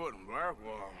step foot in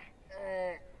Blackwater.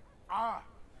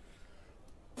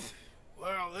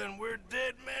 Well, then we're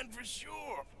dead men for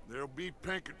sure. There'll be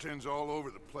Pinkertons all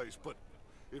over the place, but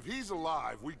if he's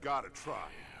alive, we gotta try.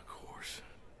 Yeah, of course.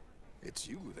 It's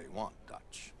you they want,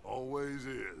 Dutch. Always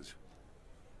is.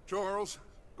 Charles,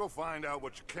 go find out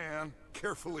what you can,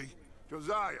 carefully.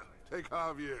 Josiah, take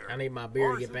Javier. I need my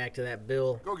beer to get back to that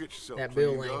Bill. Go get yourself that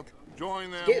Bill cleaned up. length.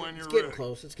 Join them when you're It's getting ready.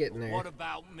 close. It's getting there. What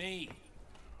about me?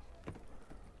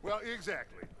 Well,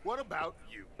 exactly. What about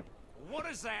you? What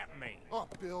does that mean? Oh,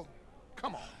 Bill,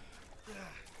 come on.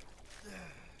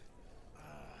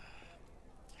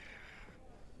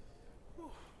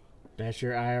 That's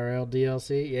your IRL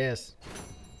DLC? Yes.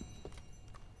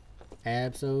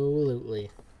 Absolutely.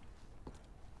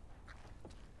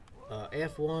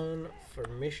 F1 for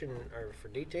mission, or for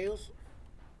details.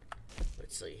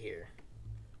 Let's see here.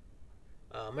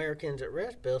 Americans at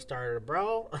rest. Bill started a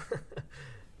brawl.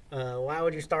 Why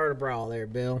would you start a brawl there,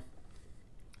 Bill?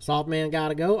 Slothman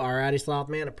gotta go. Alrighty,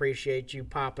 Slothman. Appreciate you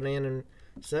popping in and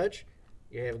such.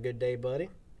 You have a good day, buddy.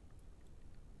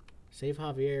 Save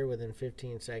Javier within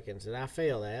 15 seconds. Did I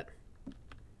fail that?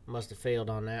 Must have failed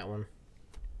on that one.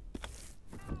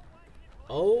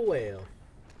 Oh well.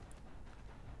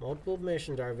 Multiple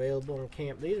missions are available in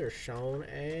camp. These are shown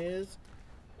as...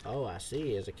 Oh, I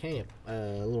see. As a camp. A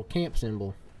little camp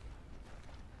symbol.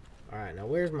 Alright, now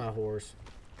where's my horse?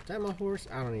 Is that my horse?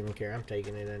 I don't even care. I'm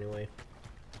taking it anyway.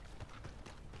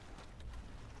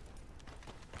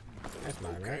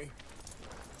 mine, right?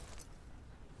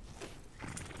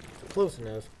 Close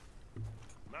enough.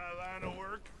 My line of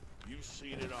work, you've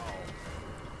seen it all.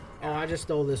 Oh, I just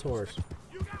stole this horse.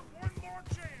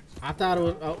 I thought it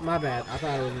was... Oh, my bad. I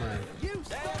thought it was mine.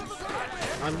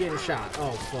 I'm getting shot.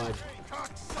 Oh, fudge.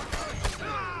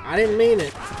 I didn't mean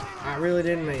it. I really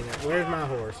didn't mean it. Where's my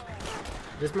horse?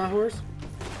 This my horse?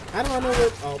 How do I know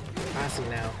what... Oh, I see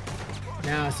now.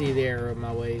 Now I see the error of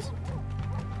my ways.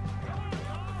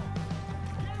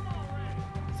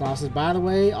 Sauces, by the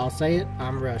way, I'll say it,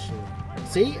 I'm Russian.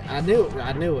 See? I knew it.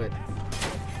 I knew it.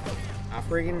 I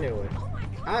freaking knew it.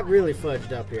 I really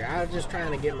fudged up here. I was just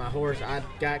trying to get my horse. I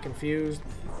got confused.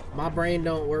 My brain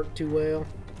don't work too well.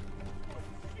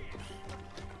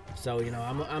 So, you know,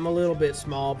 I'm a little bit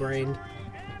small-brained.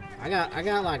 I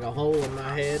got like a hole in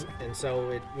my head, and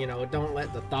so it, you know, it don't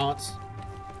let the thoughts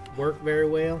work very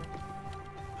well.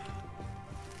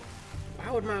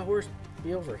 Why would my horse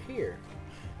be over here?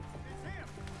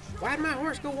 Why'd my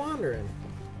horse go wandering?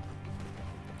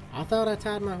 I thought I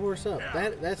tied my horse up.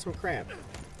 That's some crap.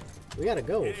 We gotta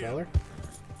go, feller.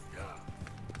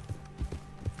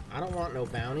 I don't want no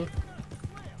bounty.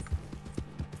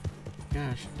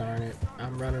 Gosh darn it.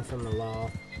 I'm running from the law.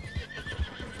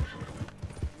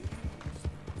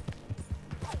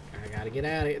 I gotta get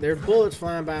out of here. There's bullets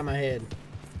flying by my head.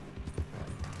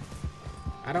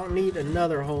 I don't need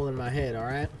another hole in my head,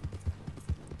 alright?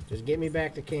 Just get me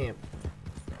back to camp.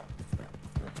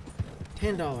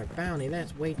 $10 bounty,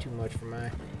 that's way too much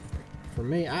for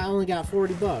me. I only got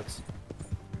 40 bucks.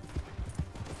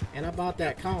 And I bought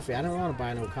that coffee. I didn't want to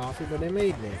buy no coffee, but they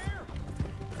made me.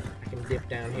 I can dip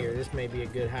down here. This may be a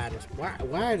good hiding spot.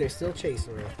 Why are they still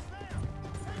chasing me?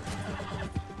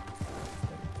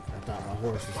 I thought my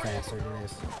horse was faster than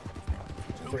this.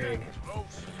 Frig.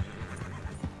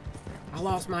 I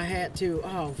lost my hat too.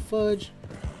 Oh, fudge.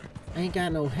 I ain't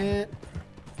got no hat.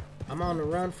 I'm on the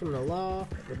run from the law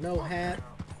with no hat.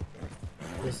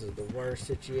 This is the worst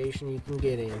situation you can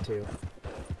get into.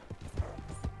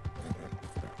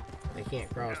 They can't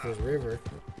cross this river.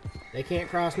 They can't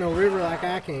cross no river like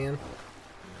I can.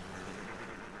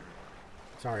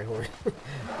 Sorry, horse.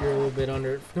 You're a little bit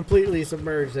completely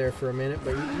submerged there for a minute,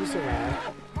 but you survived.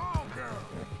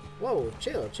 Whoa,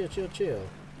 chill.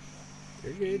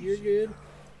 You're good, you're good.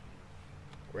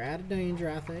 We're out of danger,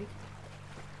 I think.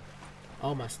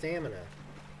 Oh, my stamina.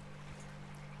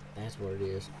 That's what it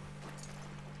is.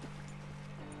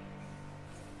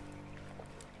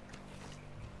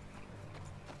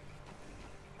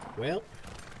 Well,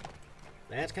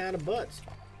 that's kind of butts.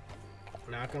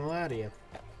 Not gonna lie to you.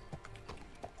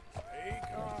 Stay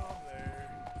calm there.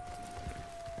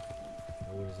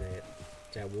 What is that?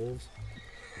 Is that wolves?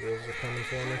 Wolves are coming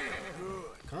for me.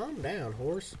 Calm down,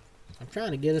 horse. I'm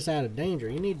trying to get us out of danger.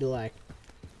 You need to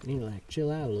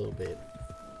chill out a little bit.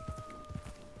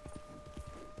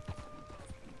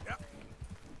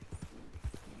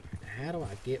 How do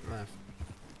I get my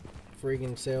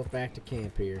friggin' self back to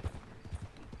camp here?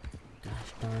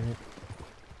 Gosh darn it.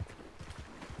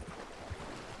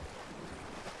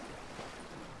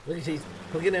 Look at these.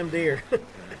 Look at them deer.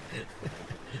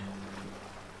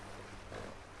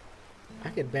 I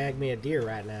could bag me a deer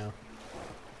right now.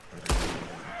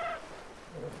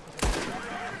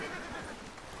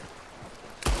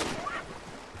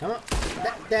 Come on.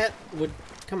 That would...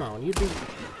 Come on. You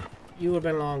would have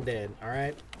been long dead.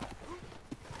 Alright?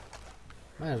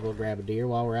 Might as well grab a deer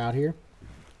while we're out here.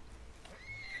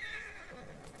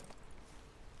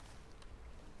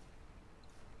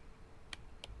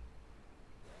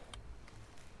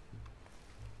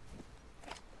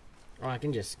 Oh, I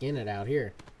can just skin it out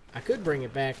here. I could bring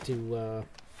it back to,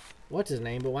 what's his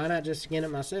name, but why not just skin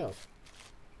it myself?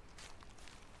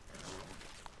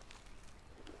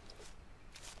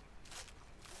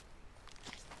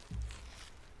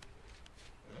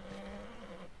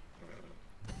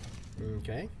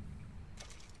 Okay.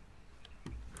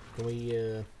 Can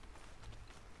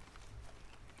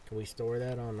we store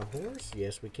that on the horse?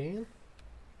 Yes, we can.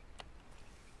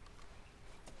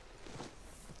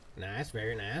 Nice,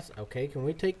 very nice. Okay, can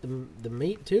we take the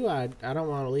meat too? I don't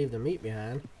want to leave the meat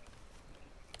behind.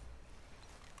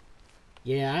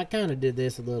 Yeah, I kind of did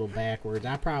this a little backwards.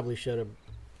 I probably should have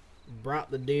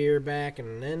brought the deer back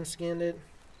and then skinned it.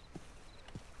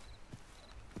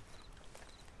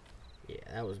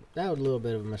 Yeah, that was a little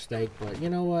bit of a mistake, but you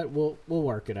know what? We'll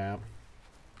work it out.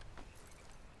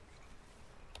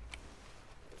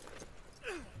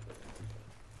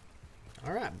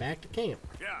 All right, back to camp.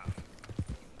 Yeah.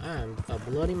 I'm a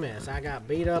bloody mess. I got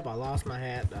beat up. I lost my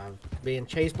hat. I'm being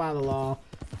chased by the law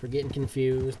for getting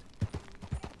confused.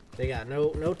 They got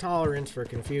no tolerance for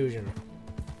confusion.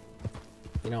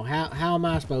 You know, how am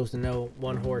I supposed to know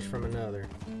one horse from another?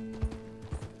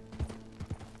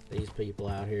 These people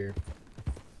out here.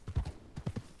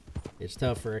 It's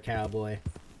tough for a cowboy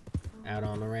out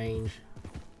on the range.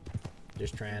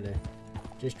 Just trying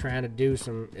to do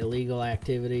some illegal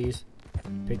activities,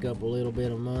 pick up a little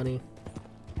bit of money.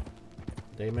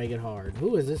 They make it hard.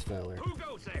 Who is this fella? Who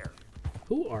goes there?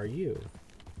 Who are you?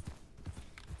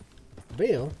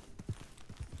 Bill?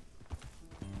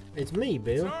 It's me,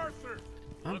 Bill. It's Arthur.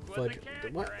 I'm Look what the fudging.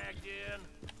 cat What? dragged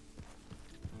in.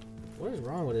 What is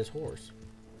wrong with this horse?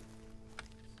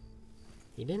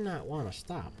 He did not want to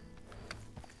stop.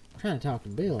 I'm trying to talk to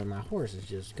Bill and my horse is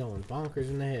just going bonkers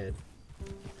in the head.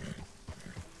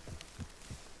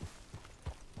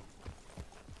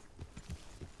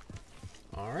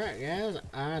 Alright guys,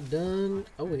 I done...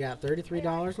 Oh, we got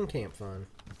 $33 in camp fund.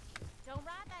 Don't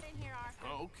ride that in here,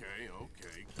 Arthur. Okay.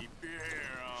 Keep your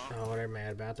hair on. Oh, they're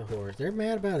mad about the horse. They're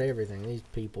mad about everything, these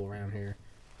people around here.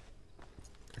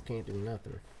 I can't do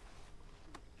nothing.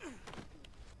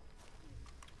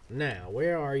 Now,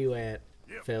 where are you at,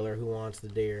 feller who wants the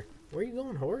deer? Where you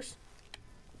going, horse?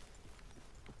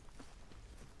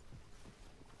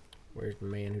 Where's the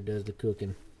man who does the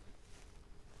cooking?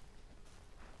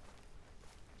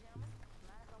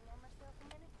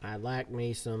 I'd like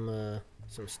me some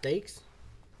steaks.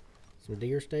 Some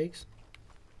deer steaks.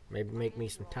 Maybe make me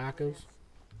some tacos.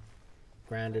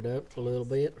 Grind it up a little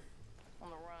bit.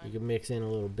 You can mix in a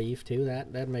little beef too.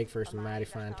 That'd make for some mighty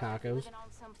fine tacos.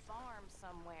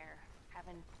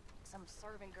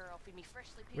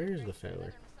 Where's the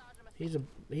feller? He's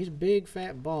a big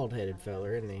fat bald headed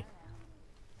feller, isn't he?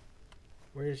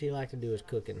 Where does he like to do his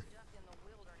cooking?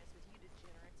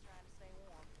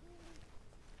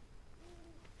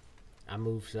 I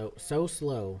move so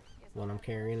slow when I'm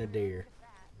carrying a deer.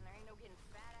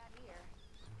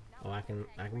 Oh, I can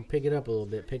pick it up a little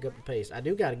bit, pick up the pace. I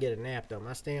do got to get a nap though.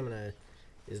 My stamina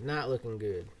is not looking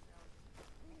good.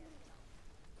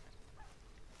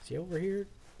 Is he over here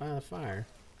by the fire?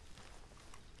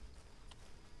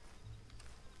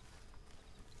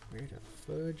 Where the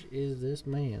fudge is this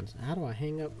man's? How do I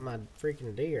hang up my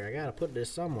freaking deer? I gotta put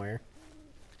this somewhere.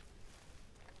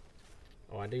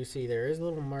 Oh, I do see there is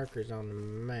little markers on the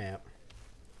map.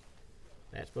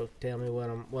 That's supposed to tell me what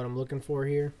I'm looking for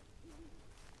here.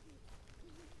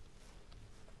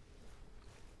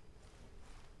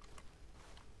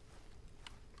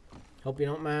 Hope you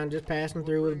don't mind just passing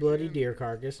through with a bloody deer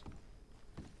carcass.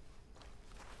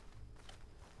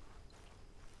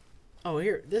 Oh,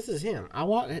 here, this is him.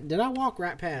 Did I walk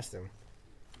right past him?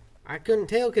 I couldn't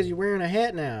tell because you're wearing a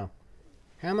hat now.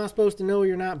 How am I supposed to know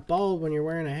you're not bald when you're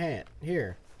wearing a hat?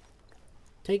 Here.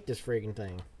 Take this friggin'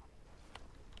 thing.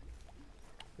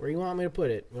 Where you want me to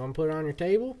put it? You want to put it on your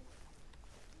table?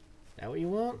 Is that what you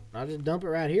want? I'll just dump it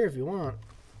right here if you want.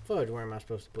 Fudge, where am I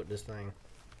supposed to put this thing?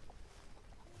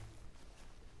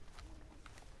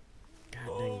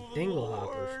 God dang, dingle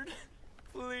hoppers.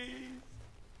 Please,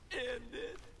 end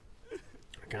it.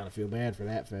 I kind of feel bad for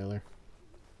that feller.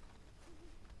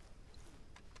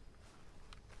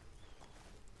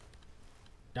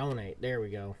 Donate. There we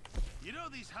go. You know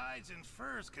these hides and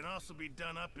furs can also be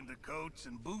done up into coats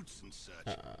and boots and such.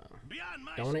 Beyond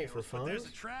my donate skills, for but there's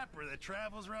funds? a trapper that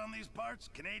travels around these parts,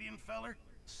 Canadian feller,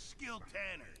 skilled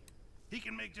tanner. He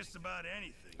can make just about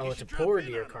anything. Oh, You it's a should poor drop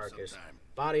in deer on him carcass. sometime.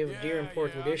 Body of a deer in poor I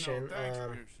know. condition. Thanks,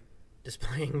 Bruce.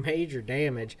 Displaying major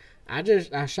damage.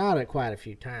 I shot it quite a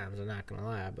few times, I'm not gonna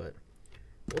lie, but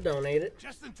we'll donate it.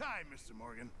 Just in time, Mr.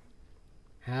 Morgan.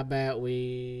 How about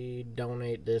we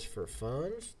donate this for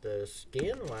funds? The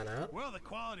skin, why not? Well, the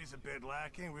quality's a bit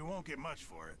lacking. We won't get much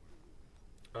for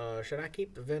it. Should I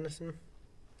keep the venison?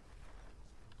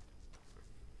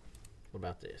 What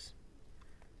about this?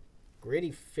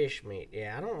 Gritty fish meat.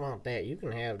 Yeah, I don't want that. You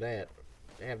can have that.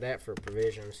 Have that for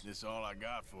provisions. That's all I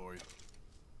got for you.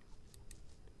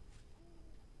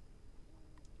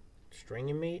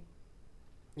 Stringy meat?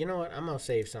 You know what? I'm gonna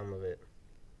save some of it.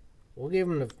 We'll give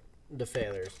them the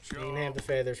feathers. You can have the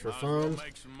feathers for funds.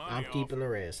 I'm keeping the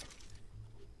rest.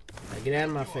 Now get out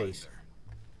of my face.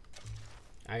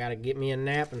 I gotta get me a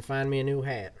nap and find me a new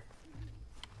hat.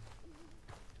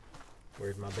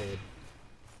 Where's my bed?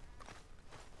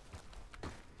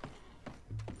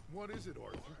 What is it,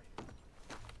 Arthur?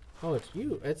 Oh, it's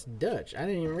you. It's Dutch. I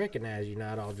didn't even recognize you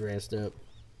not all dressed up.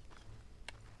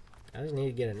 I just need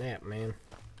to get a nap, man.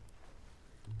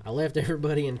 I left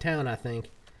everybody in town, I think.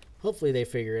 Hopefully they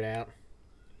figure it out.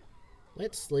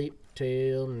 Let's sleep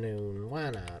till noon. Why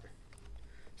not?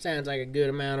 Sounds like a good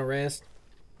amount of rest.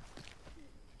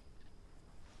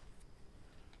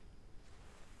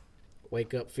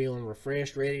 Wake up feeling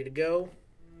refreshed, ready to go.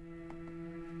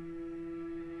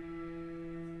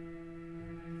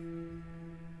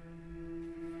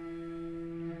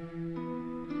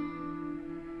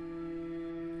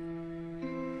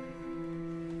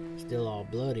 still all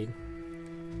bloodied.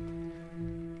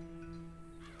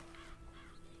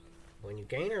 When you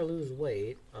gain or lose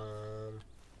weight,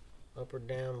 up or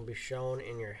down will be shown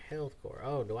in your health core.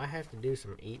 Oh, do I have to do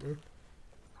some eating?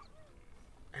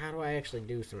 How do I actually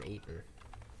do some eating?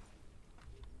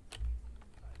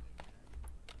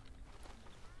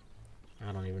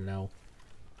 I don't even know.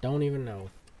 Don't even know.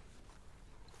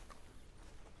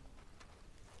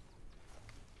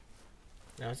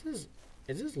 Now, is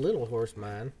this little horse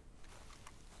mine?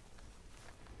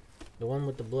 The one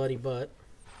with the bloody butt?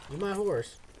 You my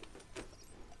horse.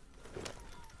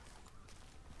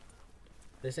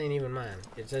 This ain't even mine.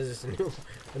 It says it's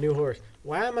a new horse.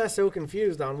 Why am I so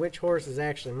confused on which horse is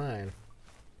actually mine?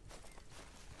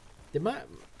 Did my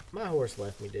horse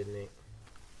left me, didn't he?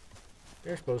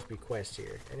 There's supposed to be quests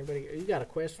here. Anybody? You got a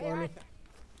quest for me?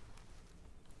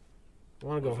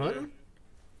 Want to go hunting?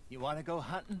 You want to go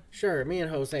hunting? Sure. Me and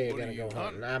Jose are gonna go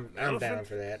hunting. I'm down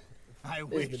for that. I This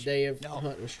wish. is the day of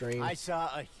hunting stream. I saw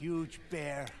a huge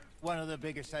bear, one of the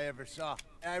biggest I ever saw.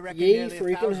 I reckon Yee nearly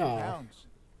freaking 1,000 haw. pounds.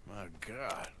 My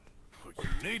God. Would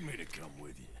you need me to come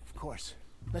with you? Of course.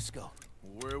 Let's go.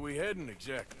 Where are we heading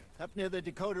exactly? Up near the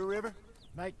Dakota River.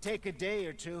 Might take a day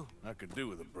or two. I could do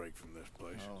with a break from this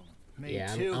place. Oh, me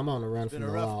Yeah, too. I'm on the run It's from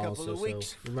been the a rough law couple also, of so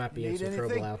weeks. we might be in Need some trouble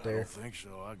anything? out I there. don't think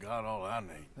so. I got all I need.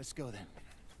 Let's go then.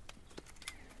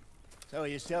 So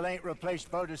you still ain't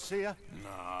replaced Boadicea?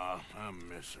 Nah, I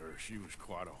miss her. She was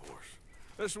quite a horse.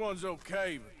 This one's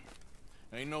okay,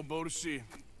 but ain't no Boadicea.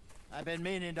 I've been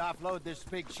meaning to offload this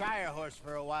big Shire horse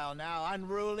for a while now.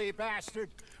 Unruly bastard.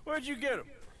 Where'd you get him?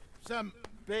 Some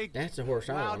big That's the horse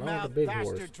I want. I want the loudmouth big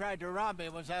bastard horse. tried to rob me.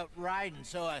 Was out riding,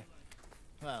 so I...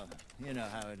 Well, you know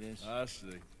how it is. I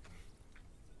see.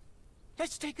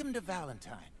 Let's take him to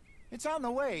Valentine. It's on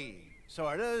the way,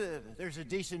 sorta. There's a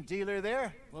decent dealer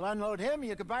there. We'll unload him.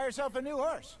 You can buy yourself a new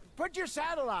horse. Put your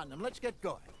saddle on him. Let's get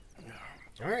going.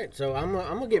 All right, so I'm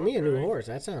gonna get me a new horse.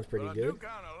 That sounds pretty But I do good.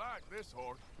 kind of like this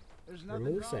horse. There's nothing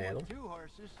Remove wrong saddle. with two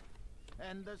horses,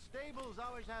 and the stables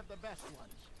always have the best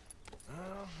ones.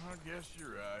 Well, I guess you're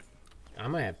right.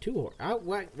 I'm gonna have two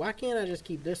horses. Why can't I just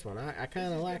keep this one? I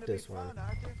kind of like this one. Fun,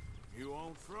 Arthur. You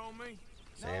won't throw me?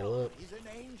 Saddle No, up. he's an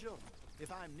angel.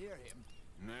 If I'm near him.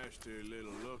 Nasty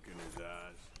little look in his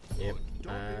eyes.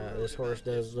 Yep. This horse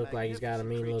does look like he's got a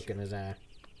mean look in his eye.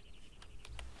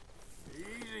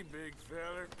 Easy, big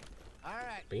feller. All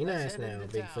right. Be let's nice head now, into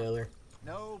big town. feller.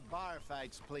 No bar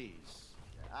fights, please.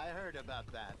 I heard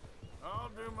about that. I'll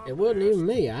do my It wasn't best. even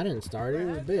me. I didn't start it. It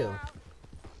was Bill.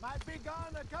 Might be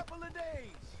gone a couple of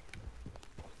days.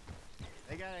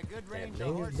 They got a good range dang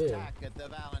of is horse Bill. tack at the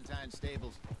Valentine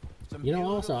stables. Some You know,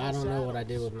 also, I beautiful don't know what I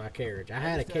saddles. did with my carriage. I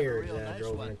had a just have a carriage real that I nice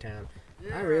drove one. into town.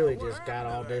 Yeah, I really what just got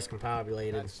all happened to that?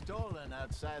 discombobulated. Got stolen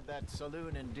outside that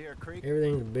saloon in Deer Creek.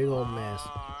 Everything's a big old mess.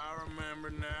 Ah, I remember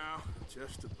now.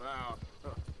 Just about.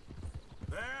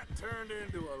 That turned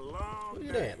into a long Look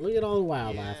at day. that. Look at all the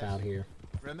wildlife Yes. out here.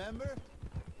 Remember?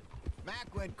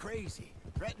 Mac went crazy,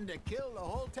 threatened to kill the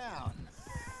whole town.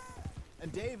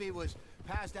 And Davy was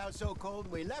passed out so cold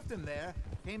we left him there.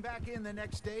 Came back in the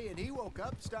next day and he woke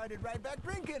up, started right back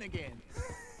drinking again.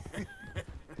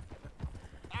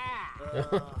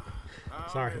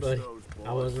 Sorry, miss buddy. those I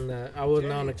boys. wasn't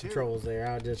on the Jenny, too. controls there.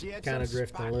 I was just She had kind of some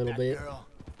drifting a spot, little that bit. girl.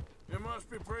 It must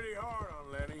be pretty hard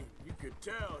on Lenny. You could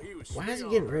tell he was. Why is he still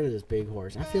getting on rid of this big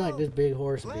horse? I feel like this big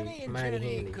horse would Lenny be and mighty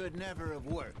Jenny handy. could never have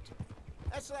worked.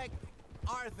 That's like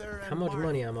Arthur and How much Marty,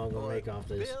 money am I gonna or make off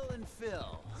this? Bill and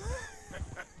Phil.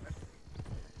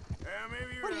 Yeah,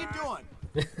 maybe you're What are you right.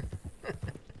 doing?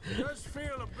 Just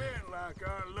feel a bit like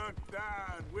our luck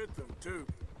died with them too.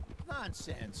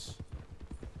 Nonsense.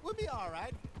 We'll be all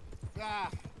right. Ah,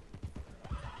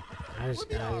 I we'll just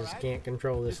be all just right. can't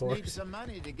control this Just need horse. some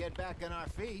money to get back on our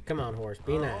feet. Come on, horse.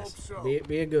 Be I nice. hope so.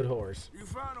 Be a good horse. You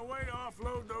find a way to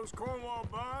offload those Cornwall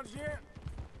bonds yet?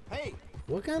 Hey,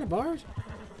 What kind of bars?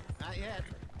 not yet.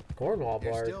 Cornwall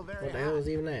They're bars. still very What the hell hot. is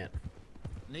even that?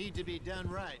 Need to be done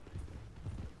right.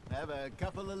 I have a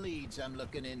couple of leads I'm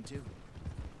looking into.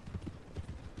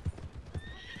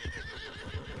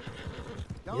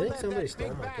 Don't You think let somebody that stole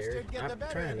big my bastard carriage? get the I'm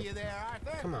better trying of to. you there,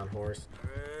 Arthur. Come on, horse.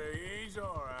 Hey, he's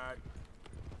all right.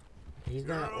 He's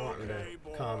not You're wanting okay,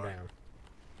 to calm boy. down.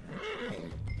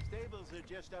 Stables are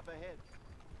just up ahead.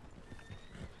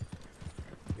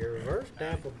 Your reverse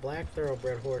type of black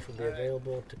thoroughbred horse will be All right.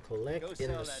 available to Go collect in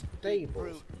sell the that big stables.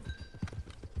 brute.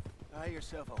 Buy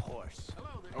yourself a horse.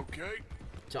 Okay.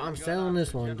 So I'm Go selling down this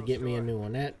to the one to general get me a store. new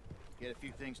one. That Get a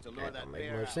few things to lure that don't make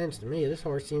bear much out. sense to me. This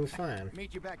horse seems fine.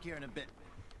 Meet you back here in a bit.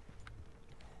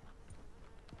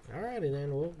 Alrighty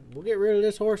then, we'll get rid of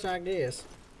this horse, I guess.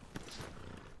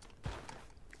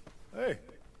 Hey,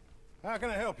 How can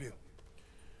I help you?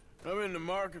 I'm in the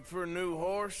market for a new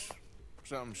horse.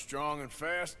 Something strong and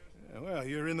fast. Yeah, well,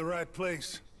 you're in the right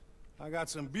place. I got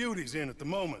some beauties in at the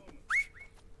moment.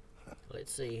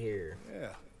 Let's see here.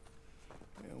 Yeah.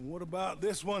 And what about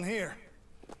this one here?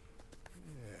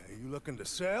 Yeah, you looking to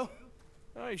sell?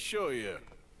 I show you.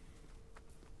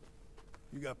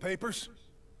 You got papers?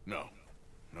 No.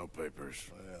 No papers.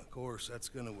 Well, of course, that's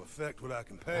gonna affect what I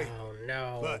can pay. Oh,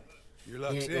 no. But your You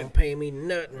luck's ain't in. gonna pay me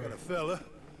nothing. I got a fella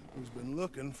who's been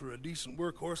looking for a decent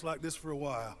workhorse like this for a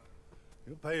while.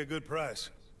 He'll pay a good price.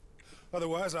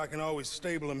 Otherwise, I can always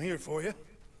stable him here for you.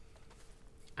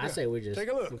 I say we just,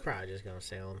 take a look. we're probably just gonna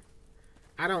sell them.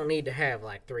 I don't need to have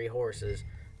like 3 horses.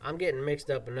 I'm getting mixed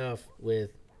up enough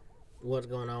with what's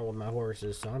going on with my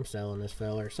horses, so I'm selling this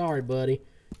feller. Sorry, buddy.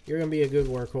 You're gonna be a good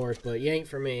workhorse, but you ain't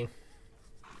for me.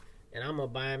 And I'm gonna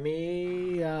buy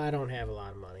me, I don't have a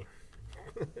lot of money.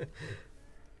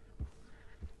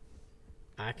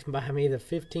 I can buy me the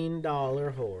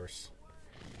 $15 horse.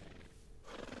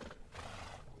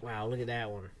 Wow, look at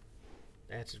that one.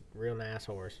 That's a real nice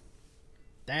horse.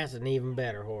 That's an even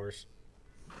better horse.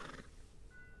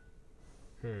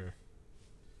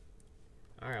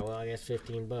 Alright, well, I guess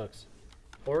 15 bucks.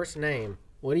 Horse name.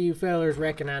 What do you fellers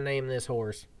reckon I name this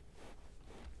horse?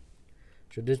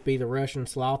 Should this be the Russian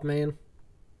Sloth Man?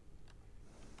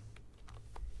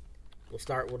 We'll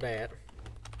start with that.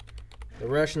 The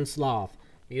Russian Sloth.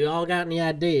 If you all got any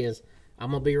ideas,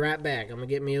 I'm going to be right back. I'm going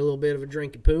to get me a little bit of a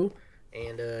drinky poo.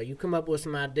 And you come up with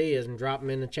some ideas and drop them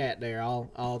in the chat there.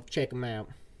 I'll check them out.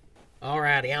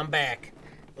 Alrighty, I'm back.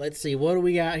 Let's see, what do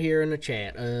we got here in the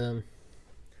chat?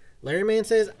 Larry Man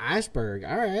says iceberg.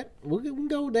 Alright, we can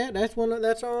go with that.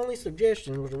 That's our only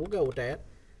suggestion. We'll go with that.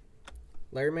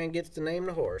 Larry Man gets to name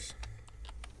the horse.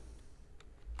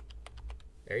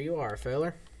 There you are,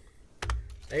 feller.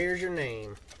 There's your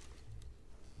name.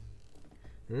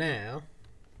 Now,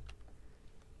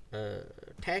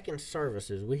 tack and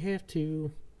services. We have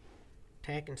to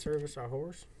tack and service our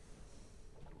horse.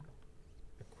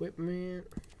 Equipment.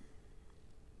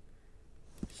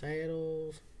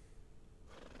 Saddles.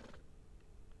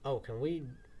 Oh, can we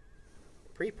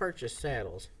pre-purchase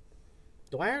saddles?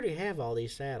 Do I already have all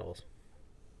these saddles?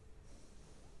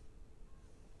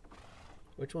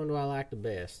 Which one do I like the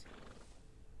best?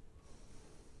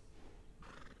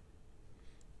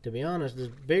 To be honest, this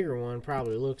bigger one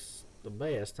probably looks the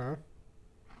best, huh?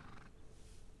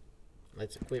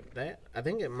 Let's equip that. I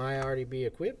think it might already be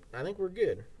equipped. I think we're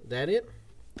good. Is that it?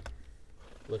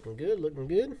 Looking good, looking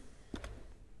good.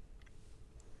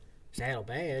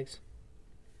 Saddlebags.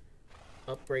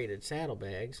 Upgraded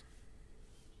saddlebags.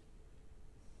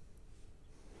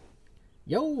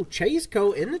 Yo,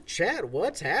 Chaseco in the chat.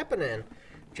 What's happening?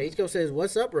 Chaseco says,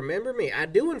 what's up? Remember me? I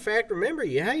do, in fact, remember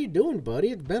you. How you doing, buddy?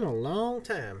 It's been a long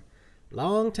time.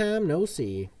 Long time no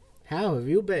see. How have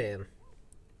you been?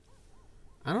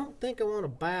 I don't think I want to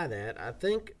buy that. I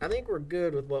think we're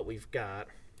good with what we've got.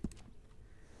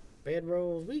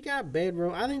 Bedrolls. We got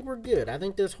bedroll. I think we're good. I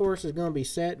think this horse is going to be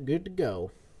set, good to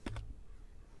go.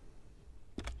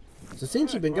 So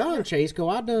since you've been gone,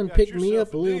 Chaseco, I done picked me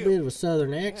up a little bit of a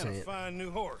southern accent. And a fine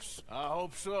new horse. I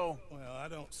hope so. Well, I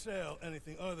don't sell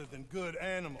anything other than good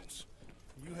animals.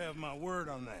 You have my word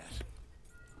on that.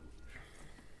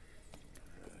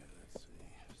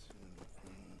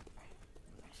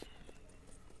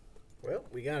 Well,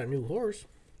 we got a new horse.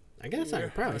 I guess I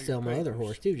could probably sell my other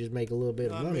horse too, just make a little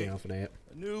bit of money off of that.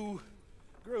 A new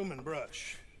grooming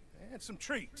brush and some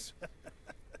treats.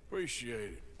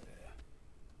 Appreciate it.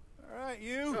 All right,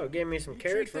 you. Oh, give me some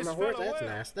carrots for my horse. That's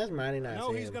nice. That's mighty nice.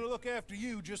 No, he's gonna look after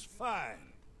you just fine.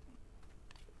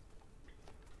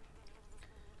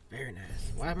 Very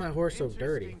nice. Why is my horse so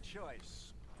dirty?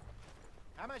 Choice.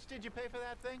 How much did you pay for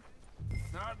that thing?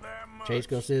 Not that much.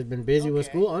 Chaseco says been busy with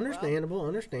school. Understandable, well,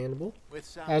 understandable. With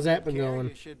some How's that been care, going?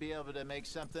 You should be able to make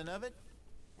something of it.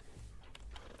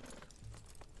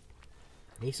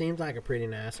 He seems like a pretty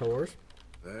nice horse.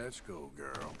 Let's go,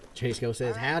 girl. Chaseco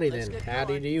says, howdy then.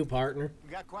 Howdy to you, partner.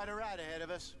 We got quite a ride ahead of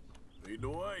us. Lead the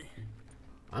way.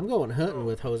 I'm going hunting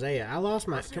with Hosea. I lost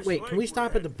my... Wait, can we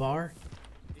stop at the bar?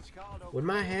 Would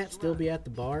my hat still be at the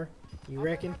bar? You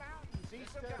reckon?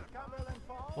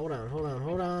 Hold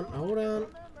on.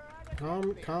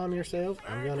 Calm yourself.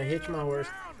 I'm gonna hitch my horse.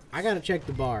 I gotta check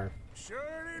the bar.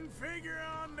 Sure didn't figure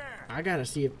on that. I gotta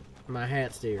see if my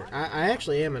hat's there. I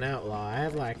actually am an outlaw. I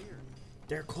have like...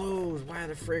 They're closed. Why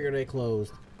the frig are they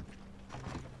closed?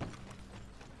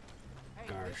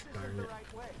 Gosh darn it.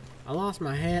 I lost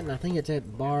my hat and I think it's at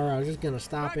the bar. I was just gonna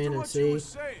stop in and see.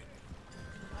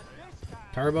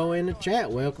 Turbo in the chat.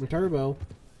 Welcome, Turbo.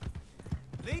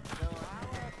 So how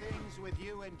are things with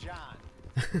you and John.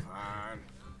 Fine.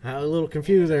 I'm a little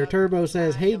confused there. Turbo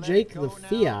says, "Hey Jake, the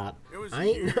Fiat.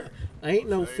 I ain't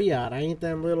no Fiat. I ain't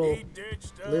them little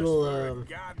what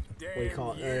do you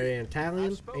call it?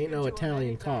 Italian? Ain't no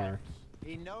Italian car."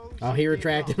 Oh, he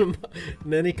retracted him.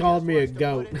 And then he called me a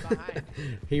goat.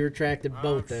 He retracted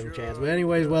both them chats. But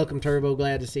anyways, welcome Turbo.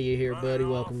 Glad to see you here, buddy.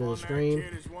 Welcome to the stream.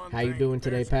 How you doing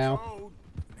today, pal?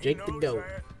 Jake the goat.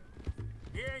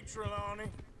 He ain't Trelawney.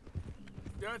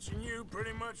 Dutch and you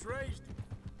pretty much raised him.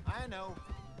 I know.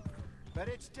 But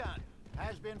it's done.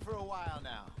 Has been for a while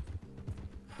now.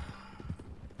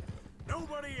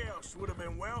 Nobody else would have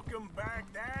been welcomed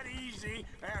back that easy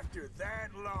after that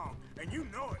long. And you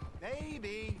know it.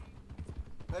 Maybe.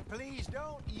 But please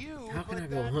don't you. How can I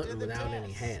go hunting without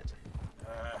any hat?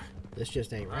 This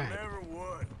just ain't right. I never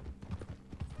would.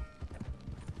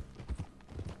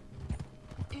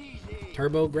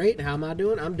 Turbo, great. How am I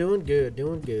doing? I'm doing good.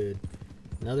 Doing good.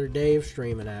 Another day of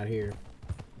streaming out here.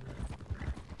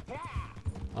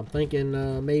 I'm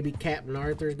thinking maybe Captain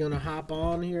Arthur's going to hop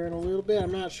on here in a little bit.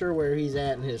 I'm not sure where he's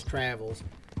at in his travels.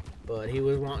 But he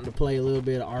was wanting to play a little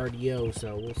bit of RDO,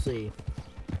 so we'll see.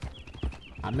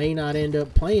 I may not end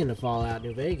up playing the Fallout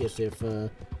New Vegas if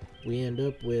we end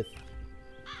up with,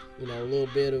 you know, a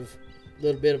little bit of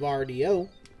RDO.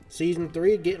 Season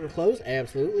 3 getting close.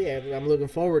 Absolutely. I'm looking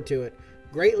forward to it.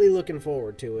 Greatly looking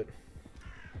forward to it.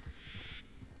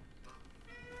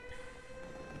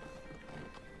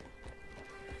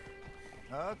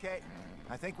 Okay,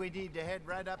 I think we need to head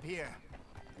right up here.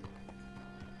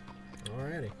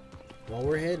 Alrighty. While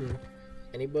we're heading,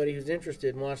 anybody who's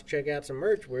interested and wants to check out some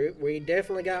merch, we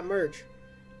definitely got merch.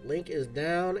 Link is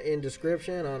down in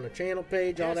description on the channel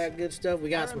page, all that good stuff. We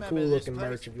got some cool looking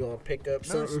merch if you want to pick up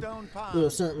something. Little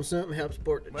something, help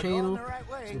support the channel.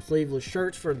 Some sleeveless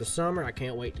shirts for the summer. I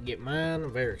can't wait to get mine.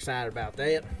 I'm very excited about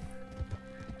that.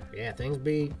 Yeah, things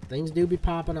do be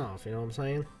popping off, you know what I'm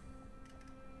saying?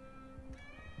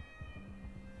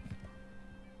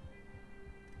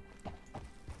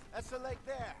 That's the lake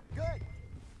there. Good.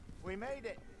 We made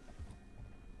it.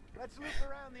 Let's loop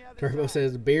around the other Turbo side.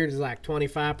 says the beard is like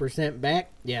 25%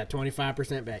 back. Yeah,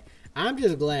 25% back. I'm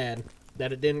just glad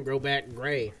that it didn't grow back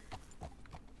gray.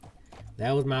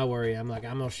 That was my worry. I'm like,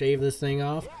 I'm going to shave this thing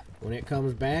off. When it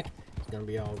comes back, it's going to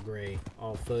be all gray,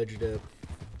 all fudged up.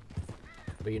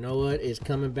 But you know what? It's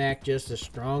coming back just as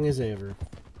strong as ever.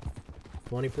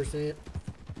 20%.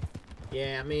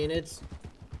 Yeah, I mean, it's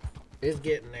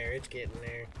getting there. It's getting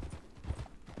there.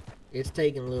 It's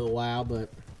taking a little while, but,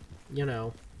 you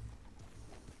know.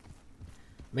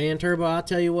 Man, Turbo, I'll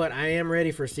tell you what. I am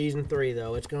ready for Season 3,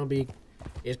 though. It's gonna be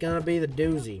the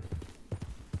doozy.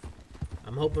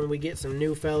 I'm hoping we get some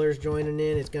new fellers joining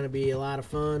in. It's gonna be a lot of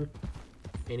fun.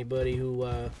 Anybody who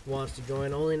wants to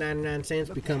join, only 99 cents.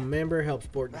 Become a member. Help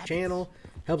support the channel.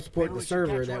 Help support the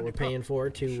server that we're paying for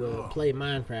to play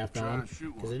Minecraft on,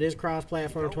 because it is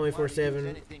cross-platform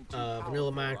 24/7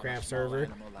 vanilla Minecraft server,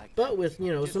 but with,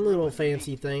 you know, some little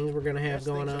fancy things we're gonna have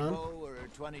going on.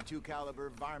 22 caliber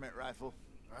varmint rifle.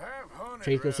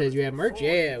 Traco says you have merch.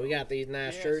 Yeah, we got these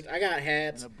nice shirts. I got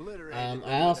hats.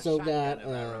 I also got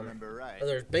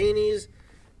there's beanies,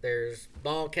 there's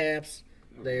ball caps,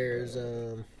 there's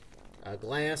a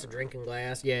drinking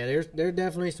glass. Yeah, there's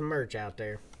definitely some merch out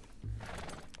there.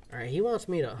 Alright, he wants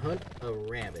me to hunt a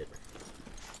rabbit.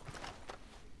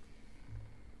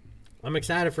 I'm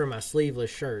excited for my sleeveless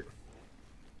shirt.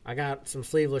 I got some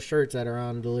sleeveless shirts that are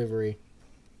on delivery.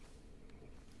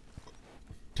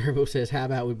 Turbo says, how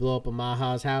about we blow up a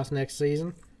Maha's house next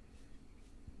season?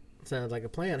 Sounds like a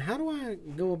plan. How do I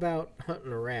go about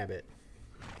hunting a rabbit?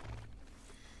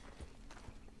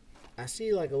 I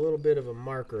see like a little bit of a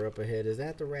marker up ahead. Is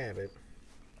that the rabbit?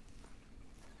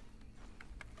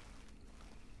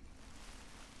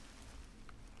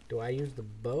 Do I use the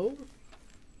bow?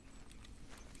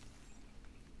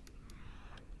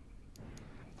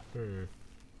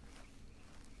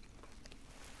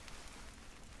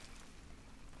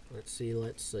 Let's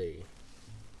see.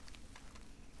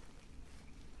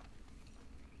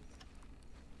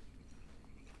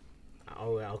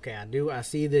 Oh, okay. I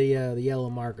see the yellow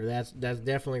marker. That's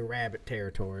definitely rabbit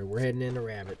territory. We're heading into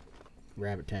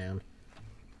rabbit town.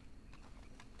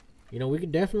 You know, we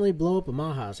could definitely blow up a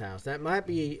Maha's house. That might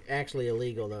be actually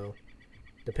illegal, though.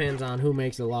 Depends on who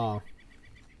makes the law.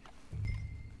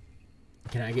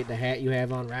 Can I get the hat you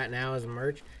have on right now as a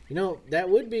merch? You know, that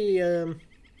would be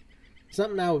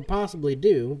something I would possibly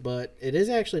do, but it is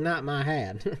actually not my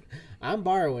hat. I'm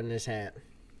borrowing this hat.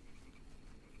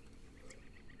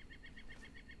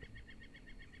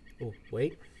 Oh,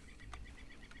 wait.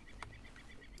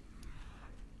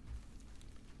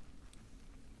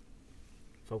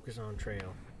 Focus on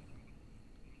trail.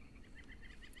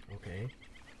 Okay.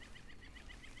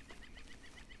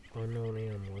 Unknown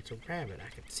animal. It's a rabbit. I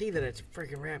can see that it's a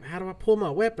freaking rabbit. How do I pull my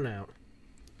weapon out?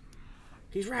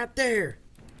 He's right there.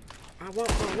 I want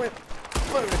my weapon.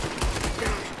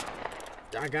 Gosh.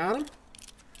 I got him?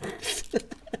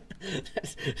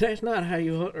 that's not how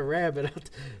you hunt a rabbit. I'll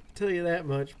tell you that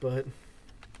much, but...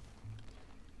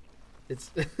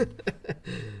 It's...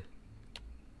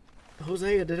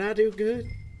 Hosea, did I do good?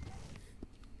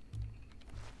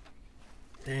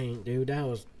 Dang, dude, that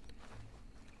was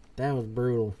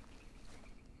brutal.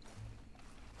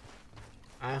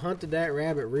 I hunted that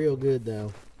rabbit real good,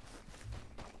 though.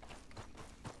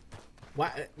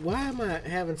 Why am I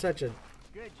having such a...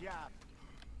 Good job.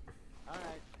 All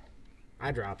right.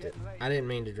 I dropped it. I didn't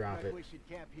mean to drop it. We should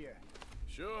camp here.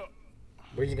 Sure.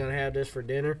 We're just gonna have this for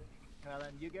dinner? Well,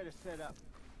 then you get it set up.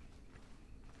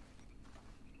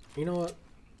 You know what?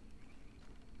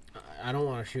 I don't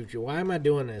want to shoot you. Why am I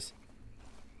doing this?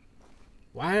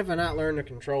 Why have I not learned the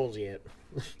controls yet?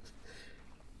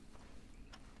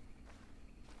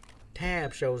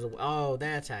 Tab shows the... Oh,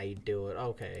 that's how you do it.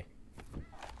 Okay.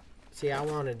 See, I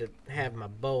wanted to have my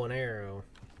bow and arrow.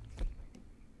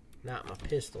 Not my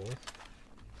pistol.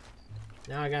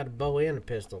 Now I got a bow and a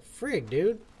pistol. Frig,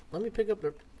 dude. Let me pick up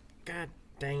the... God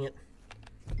dang it.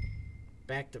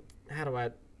 Back to... How do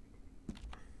I...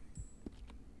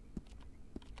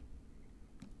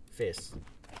 Fists.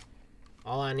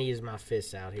 All I need is my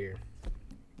fists out here.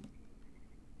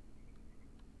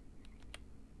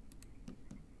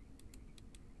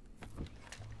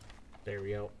 There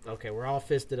we go. Okay, we're all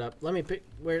fisted up. Let me pick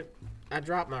where I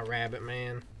dropped my rabbit,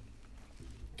 man.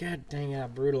 God dang it, I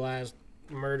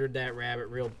murdered that rabbit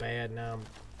real bad. Now I'm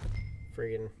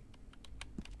friggin'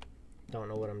 don't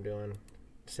know what I'm doing.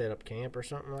 Set up camp or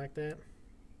something like that.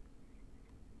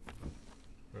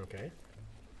 Okay.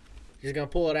 Just gonna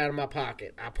pull it out of my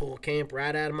pocket. I pull camp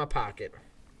right out of my pocket.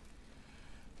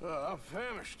 I'm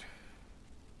famished.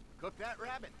 Cook that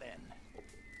rabbit then.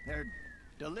 They're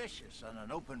delicious on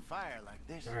an open fire like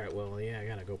this. All right, well, yeah, I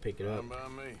gotta go pick it up. By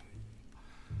me.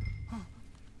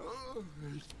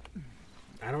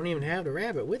 I don't even have the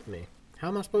rabbit with me. How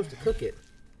am I supposed to cook it?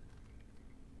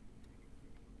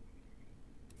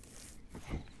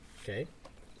 Okay.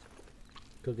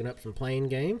 Cooking up some plain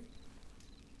game.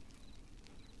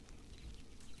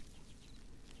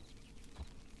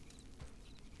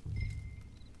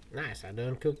 Nice, I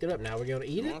done cooked it up. Now we're gonna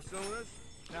eat it?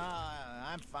 No,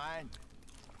 I'm fine.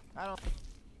 I don't...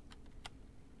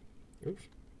 Oops.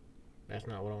 That's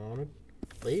not what I wanted.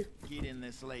 Leave? Get in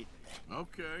this late.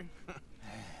 Okay.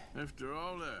 After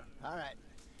all that. All right.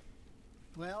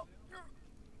 Well...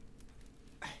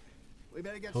 We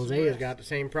better get Hosea's got the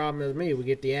same problem as me. We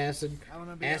get the acid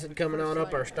coming on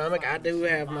up our stomach. I do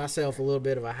have myself a little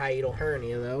bit of a hiatal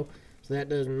hernia, though. So that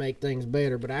doesn't make things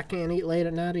better. But I can't eat late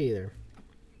at night either.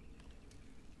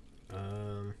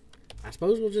 I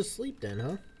suppose we'll just sleep then,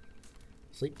 huh?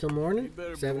 Sleep till morning?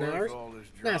 7 hours?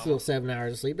 Nice little 7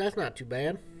 hours of sleep. That's not too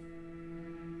bad.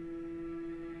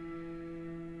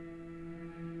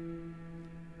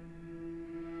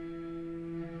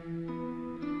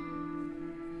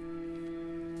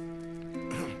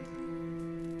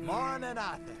 Morning,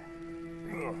 Arthur.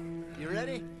 You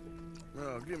ready?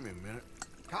 Oh, give me a minute.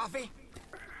 Coffee?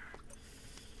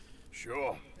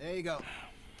 Sure. There you go.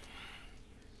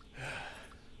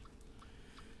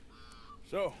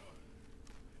 So,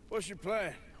 what's your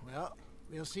plan? Well,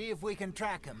 we'll see if we can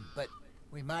track him, but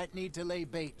we might need to lay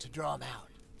bait to draw him out.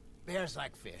 Bears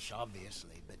like fish,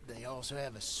 obviously, but they also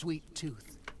have a sweet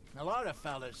tooth. A lot of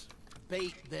fellas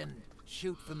bait then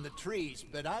shoot from the trees,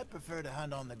 but I prefer to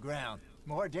hunt on the ground.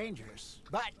 More dangerous,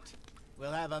 but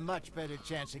we'll have a much better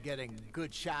chance of getting a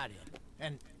good shot in.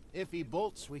 And if he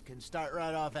bolts, we can start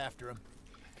right off after him.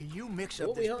 Can you mix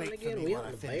up this bait for me while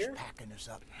I finish packing this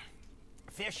up?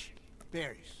 Fish,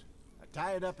 berries. I'll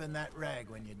tie it up in that rag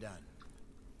when you're done.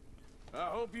 I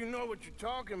hope you know what you're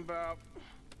talking about.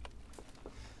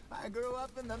 I grew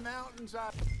up in the mountains.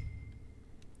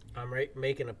 I'm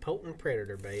making a potent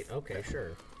predator bait. Okay,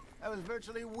 sure. I was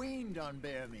virtually weaned on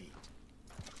bear meat.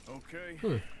 Okay,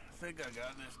 I think I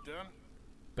got this done.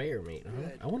 Bear meat, huh?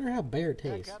 I wonder how bear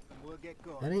tastes. We'll get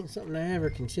going. That ain't something I ever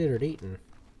considered eating.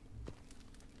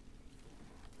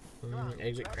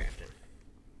 Exit crafting.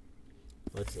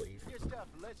 Let's leave. Your stuff,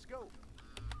 let's go.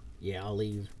 Yeah, I'll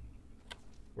leave.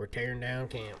 We're tearing down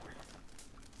camp.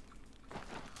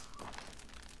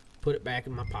 Put it back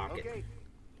in my pocket. Okay,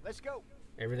 let's go.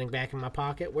 Everything back in my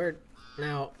pocket.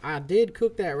 Now, I did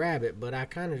cook that rabbit, but I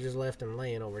kind of just left him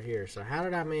laying over here. So how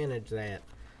did I manage that?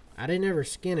 I didn't ever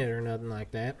skin it or nothing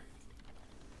like that.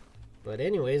 But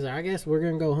anyways, I guess we're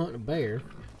going to go hunt a bear.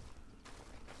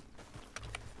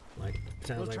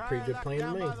 sounds like a try pretty good luck plan to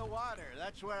down me. by the water.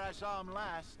 That's where I saw him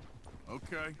last.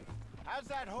 Okay. How's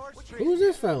that horse treat Who's you?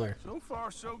 this feller? So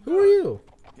far, so good. Who are you?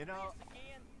 You know,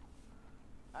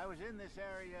 I was in this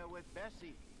area with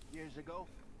Bessie years ago.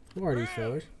 Who are these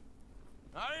fellers?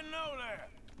 I didn't know that.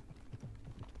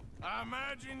 I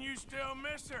imagine you still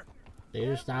miss her. They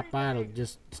just stopped by to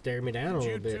just stare me down a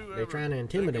little bit. They're trying to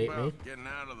intimidate me. Getting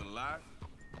out of the life?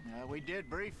 We did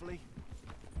briefly.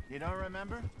 You don't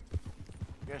remember?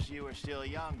 Guess you were still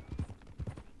young.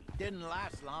 Didn't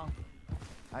last long.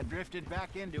 I drifted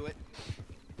back into it.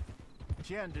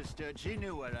 She understood. She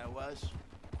knew what I was.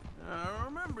 I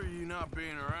remember you not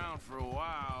being around for a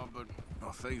while, but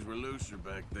things were looser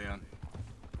back then.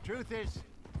 Truth is,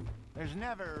 there's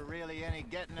never really any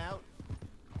getting out.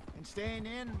 And staying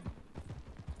in,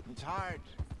 it's hard.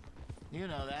 You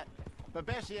know that. But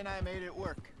Bessie and I made it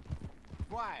work.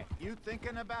 Why? You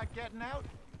thinking about getting out?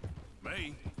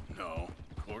 Me? No,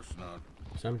 of course not.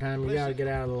 Sometimes you gotta get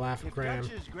out of the life of crime.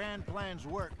 Dutch's grand plans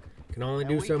work. Can only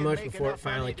do so much before it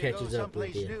finally catches up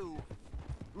with you. New,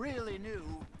 really new.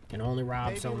 Can only rob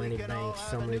Maybe so we many can banks, all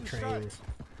so have a many new start. trains.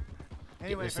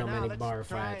 Anyway, Get for so now, many let's bar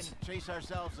try fights. and chase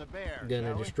ourselves a bear. You're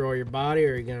gonna shall we? destroy your body,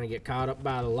 or you're gonna get caught up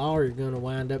by the law, or you're gonna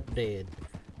wind up dead.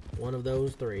 One of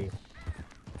those three.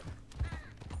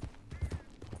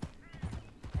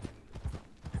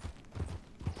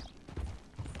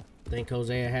 Think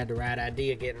Hosea had the right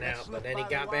idea getting Let's out, slip but then he by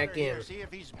the got back water in. here, see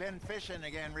if he's been fishing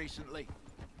again recently.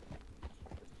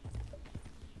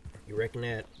 You reckon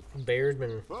that bear's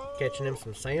been catching him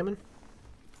some salmon?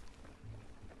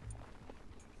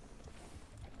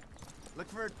 Look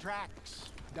for tracks,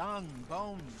 dung,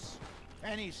 bones,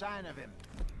 any sign of him.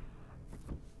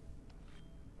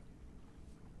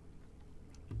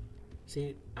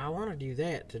 See, I want to do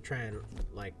that to try and,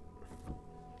 like,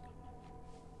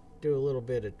 do a little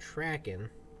bit of tracking.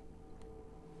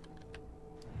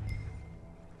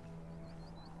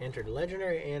 Enter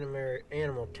legendary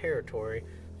animal territory.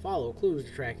 Follow clues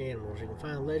to track animals. You can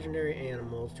find legendary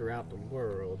animals throughout the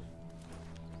world.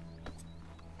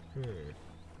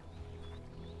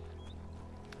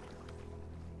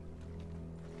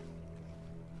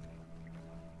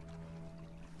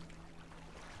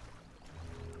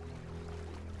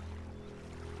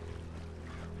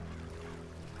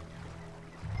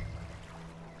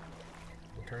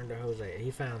 Return to Jose.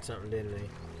 He found something, didn't he?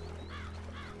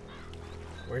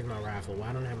 Where's my rifle?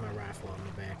 Why don't I have my rifle on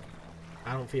my back?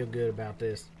 I don't feel good about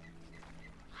this.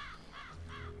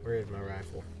 Where is my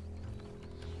rifle?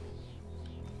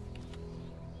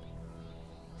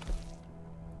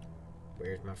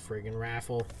 Where's my friggin'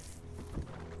 rifle?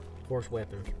 Horse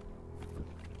weapons.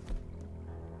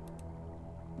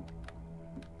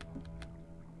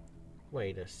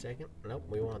 Wait a second. Nope,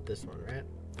 we want this one, right?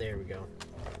 There we go.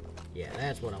 Yeah,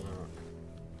 that's what I want.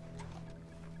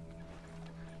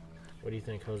 What do you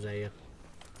think, Hosea?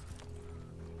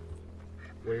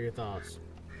 What are your thoughts?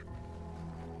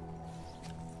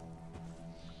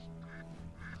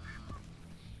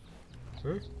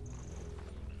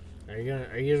 Are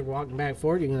you just walking back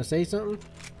forward? You gonna say something?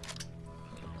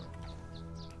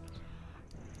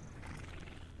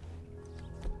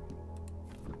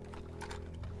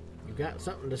 You got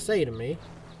something to say to me?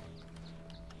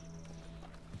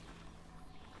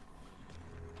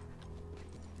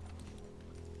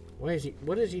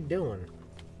 What is he doing?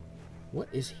 What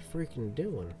is he freaking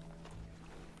doing?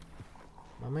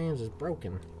 My man's is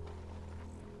broken.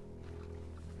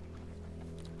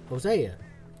 Hosea.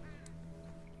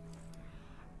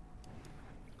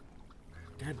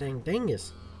 God dang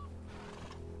dingus.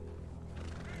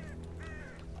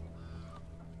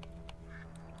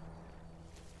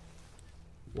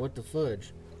 What the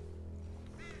fudge?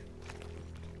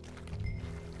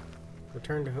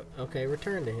 Return to... Okay,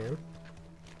 return to him.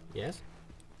 Yes?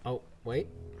 Oh, wait.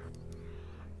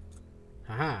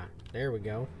 Haha, there we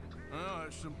go. Oh,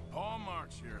 there's some paw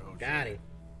marks here, Jose. Got him.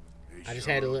 They I just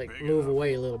sure had to, look like, big move enough.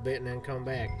 away a little bit and then come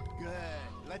back. Good.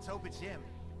 Let's hope it's him.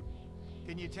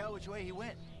 Can you tell which way he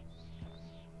went?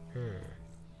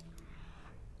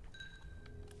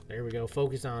 There we go.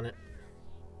 Focus on it.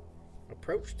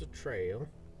 Approach the trail.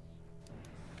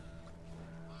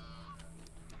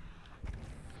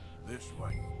 This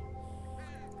way.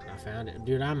 I found it.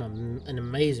 Dude, I'm an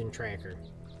amazing tracker.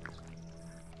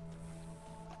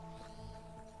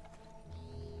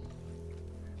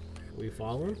 We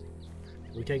following?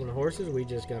 We taking the horses? We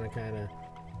just gonna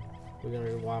we're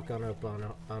gonna walk on up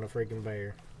on a freaking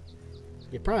bear.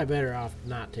 You're probably better off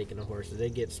not taking the horses. They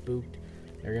get spooked.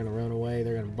 They're gonna run away.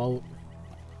 They're gonna bolt.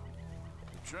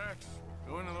 Tracks.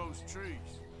 Go into those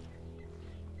trees.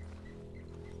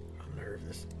 I'm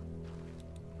nervous.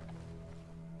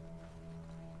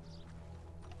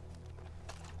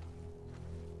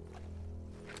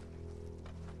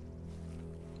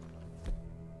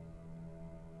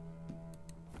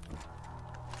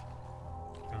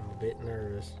 bit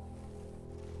nervous.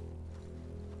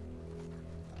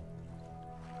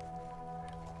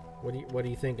 What are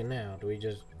you thinking now? Do we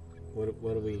just what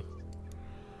do we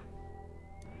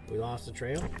lost the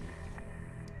trail?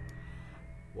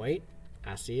 Wait,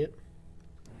 I see it.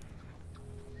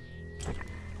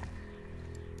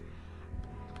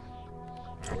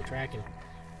 Alright, we're tracking.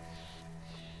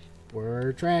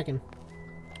 We're tracking.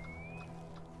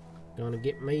 Gonna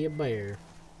get me a bear.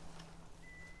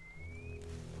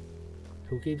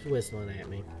 Who keeps whistling at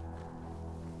me?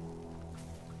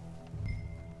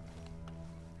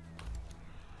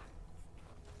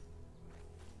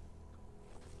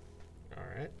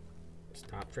 Alright.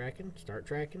 Stop tracking. Start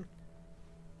tracking.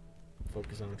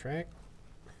 Focus on track.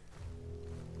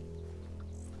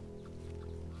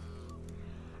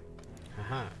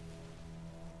 Haha.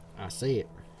 I see it.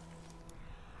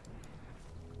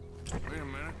 Wait a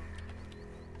minute.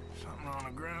 Something on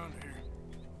the ground here.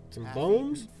 Some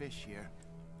bones? Half-eaten fish here.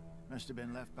 Must have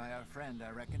been left by our friend,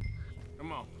 I reckon.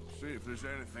 Come on, see if there's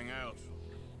anything else.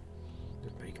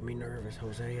 You're making me nervous,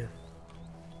 Hosea.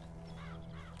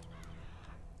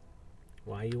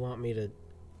 Why you want me to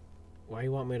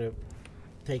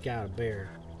take out a bear?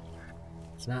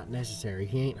 It's not necessary.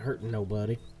 He ain't hurting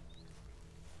nobody.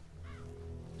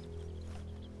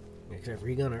 Except for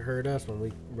he's gonna hurt us when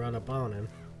we run up on him.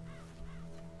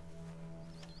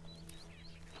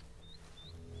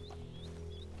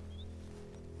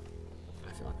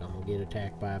 I feel like I'm gonna get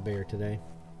attacked by a bear today.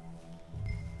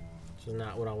 This is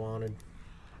not what I wanted.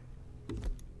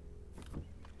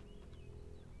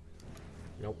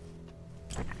 Nope.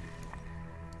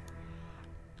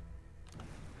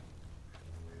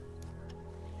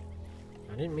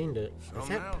 I didn't mean to. Is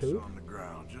that poop? On the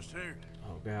ground, just here.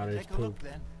 Oh god, it's Take a look, poop.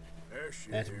 then.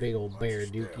 That's a big old bear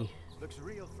dookie. Looks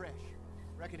real fresh.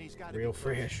 Reckon he's got Real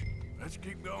fresh. Let's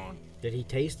keep going. Did he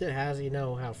taste it? How does he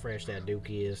know how fresh that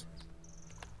dookie is?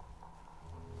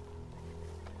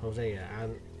 Hosea,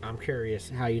 I'm curious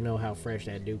how you know how fresh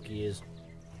that dookie is.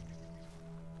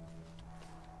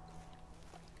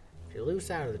 If you lose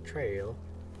sight of the trail,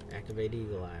 activate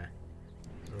Eagle Eye.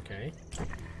 Okay.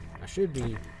 I should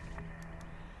be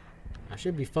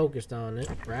focused on it,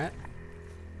 right?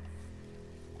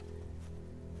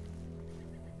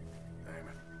 Damn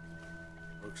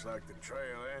it. Looks like the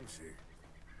trail ends here.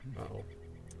 Uh-oh.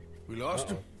 We lost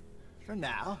him? For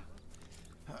now.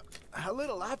 A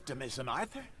little optimism,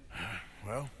 Arthur.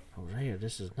 Well, Hosea,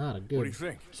 this is not a what do you good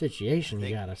think? situation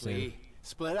you got us in. We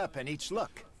split up and each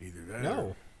look. Either that No.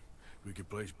 or we could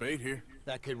place bait here.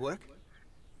 That could work.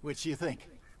 Which do you think?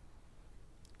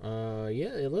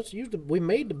 Yeah, let's use we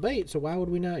made the bait, so why would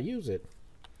we not use it?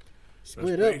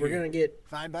 Split bait up, we're here. gonna get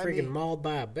Fine by freaking me. mauled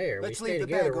by a bear. Let's We stay leave the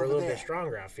together, bag we're a over little there. bit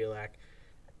stronger, I feel like.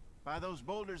 By those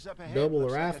boulders up ahead. Double the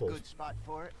looks like rifles. a good spot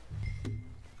for it.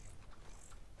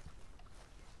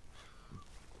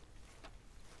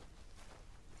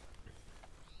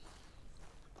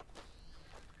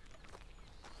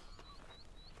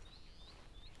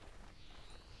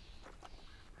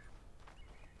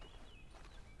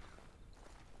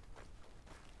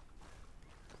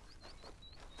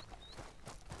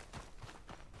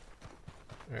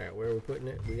 Alright, where are we putting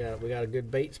it? We got a good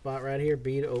bait spot right here.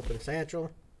 Bead open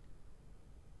satchel.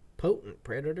 Potent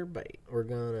predator bait. We're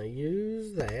gonna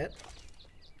use that.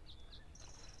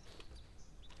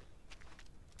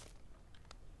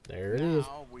 There it is.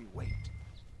 Now we wait.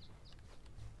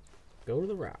 Go to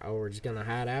the right. Oh, we're just gonna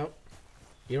hide out?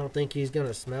 You don't think he's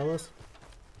gonna smell us?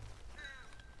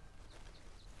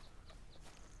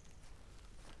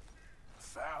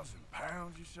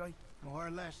 £1,000, you say? More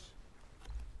or less.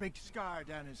 Big scar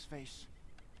down his face.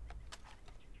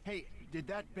 Hey, did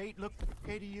that bait look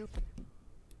okay to you?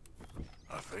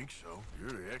 I think so.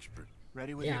 You're the expert.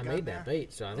 Ready with Yeah, your I gun made there? that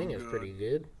bait, so I think it's pretty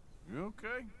good. You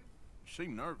okay? You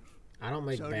seem nervous. I don't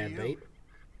make So do bad you. bait.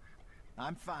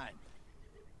 I'm fine.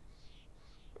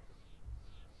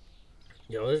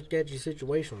 Yo, this sketchy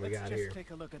situation we Let's got just here.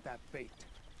 take a look at that bait.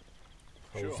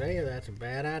 Hosea, that's a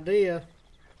bad idea.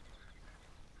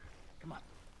 Come on.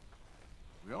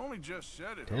 We only just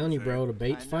said it. Telling you, Jose. bro, the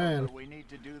bait's I know, fine. but we need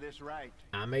to do this right.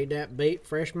 I made that bait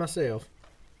fresh myself.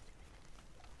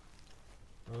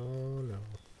 Oh no.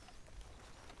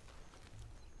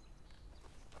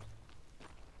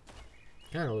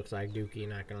 Kinda looks like Dookie,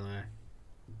 not gonna lie.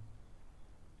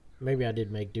 Maybe I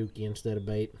did make Dookie instead of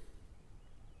bait.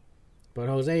 But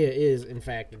Hosea is, in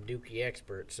fact, a Dookie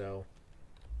expert, so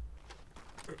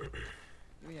Give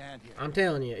me a hand here. I'm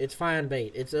telling you, it's fine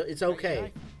bait. It's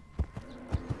okay.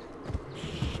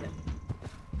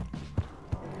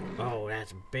 Oh,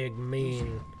 that's big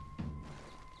mean.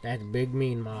 That's big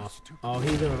mean moth. Oh,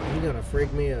 he's gonna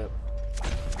frig me up.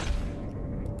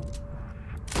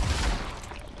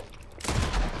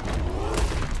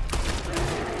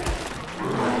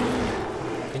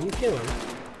 kill him.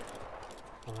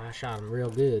 Oh, I shot him real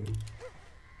good.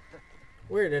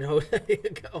 Where did Hosea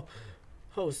go?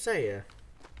 Hosea.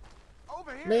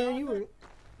 Over here, Man, you were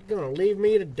gonna leave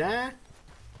me to die?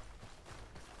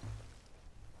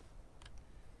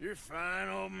 You're fine,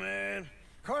 old man.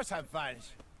 Of course I'm fine.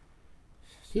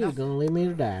 He was gonna leave me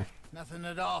to die. Nothing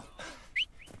at all.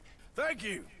 Thank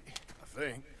you, I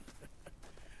think.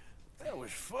 That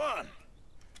was fun.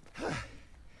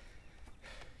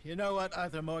 You know what,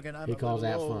 Arthur Morgan? I'm He a calls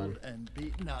little that old fun. and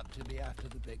beaten up to be after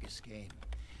the biggest game.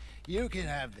 You can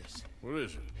have this. What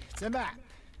is it? It's a map.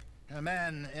 A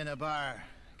man in a bar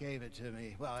gave it to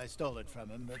me. Well, I stole it from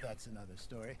him, but that's another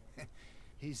story.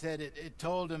 He said it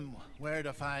told him where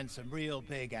to find some real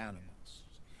big animals.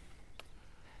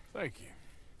 Thank you.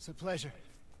 It's a pleasure.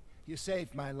 You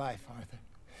saved my life, Arthur.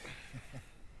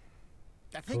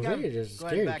 I think Well, I'm really just a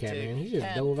going scaredy back cat, to man. He just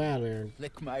camp. dove out there and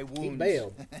Lick my he wounds.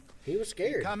 bailed. He was You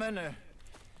scared. coming, or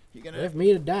you gonna Left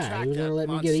me to die. track He was gonna that let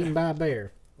me get monster? eaten by a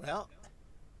bear. Well,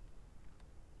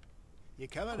 you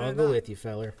coming I'll or go not? with you,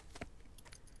 feller.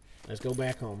 Let's go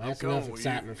back home. That's enough going with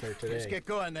excitement for Let's today. get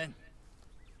going then.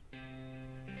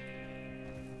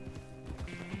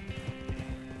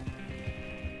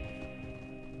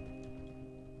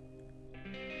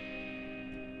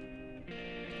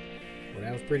 Well,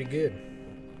 that was pretty good.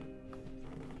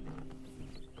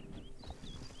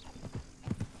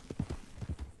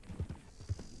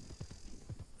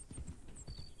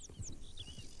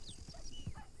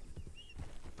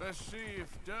 Let's see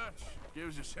if Dutch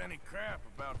gives us any crap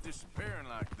about disappearing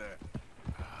like that.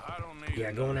 I don't need Yeah,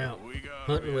 to going know. out We gotta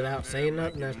hunting be without out there saying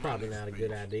nothing, making that's probably money not a speak.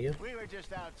 good idea. We were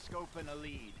just out scoping a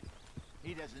lead.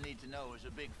 He doesn't need to know it was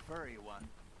a big furry one.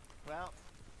 Well,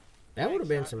 That would have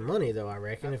been some money, though, I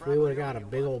reckon, if we would have got a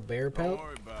big old bear Don't pelt.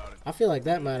 worry about it. I feel like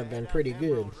that might have been pretty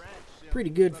good. Pretty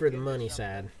good for the money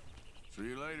side. See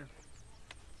you later.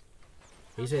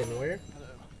 He's heading where?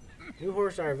 New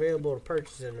horses are available to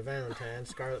purchase in the Valentine,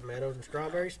 Scarlet Meadows, and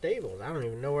Strawberry Stables. I don't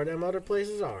even know where them other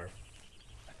places are.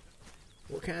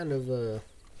 What kind of,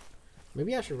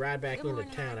 maybe I should ride back into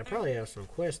town. I probably have some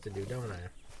quests to do, don't I?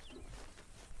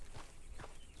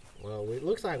 Well, it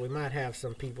looks like we might have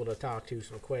some people to talk to,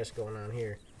 some quests going on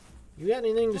here. You got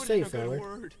anything to say, fella?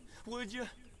 Word, would you?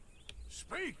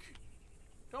 Speak.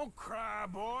 Don't cry,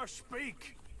 boy.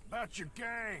 Speak about your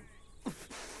gang.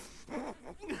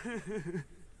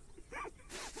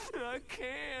 I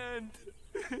can't.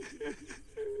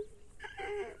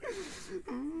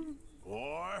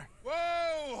 Boy.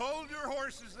 Whoa! Hold your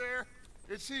horses there.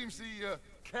 It seems the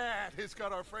cat has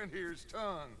got our friend here's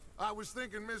tongue. I was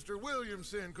thinking Mr.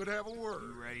 Williamson could have a word.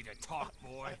 You ready to talk,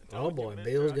 boy? Oh boy,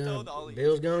 Bill's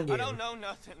Bill's gonna I get don't him. know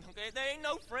nothing. Okay, they ain't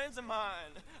no friends of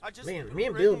mine. I just Man, me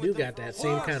and ridden Bill with do them got for a that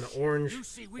same while. kind of orange You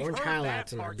see, we orange heard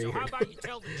highlights that in our part, beard. So how about you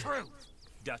tell the truth?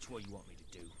 That's what you want me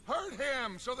to do. Hurt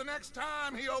him, so the next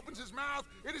time he opens his mouth,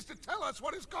 it is to tell us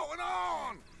what is going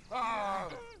on. Ah,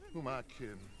 who am I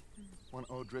kidding? One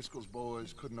of O'Driscoll's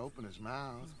boys couldn't open his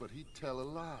mouth, but he'd tell a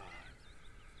lie.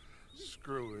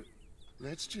 Screw it.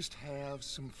 Let's just have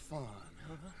some fun.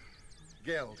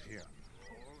 Geld him.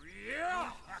 Yeah.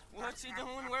 What's he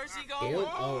doing? Where's he going? Geld?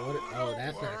 Oh,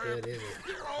 that's not good, is it?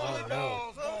 You're Oh rolling no.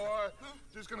 balls, boy.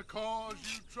 Just gonna cause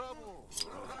you trouble.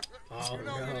 Oh You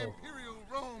know, in no. Imperial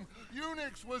Rome,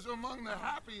 eunuchs was among the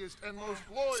happiest and most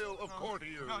loyal of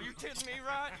courtiers. No, you kidding me,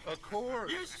 right? Of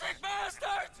course. You sick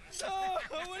bastards! Oh,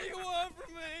 what do you want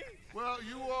from me? Well,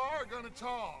 you are gonna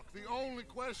talk. The only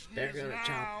question They're is gonna now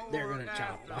chop. They're or gonna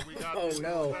chop. after we got Oh these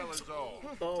no. fellas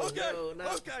off. Oh Okay, no,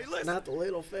 not, okay, listen. not the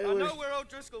little I fellas. know where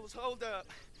O'Driscoll's holed up,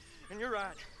 and you're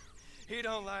right. He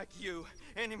don't like you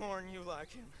any more than you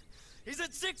like him. He's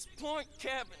at 6 Point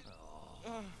Cabin.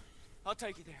 I'll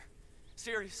take you there.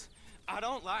 Serious. I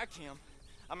don't like him.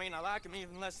 I mean, I like him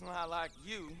even less than I like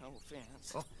you. No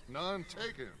offense. Oh, none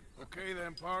taken. Okay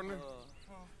then, partner.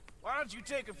 Why don't you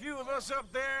take a few of us up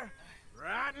there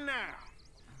right now?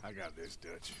 I got this,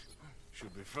 Dutch.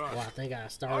 Should be fun. Well, I think I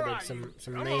started All right, some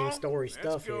come main on, story let's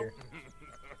stuff go. here.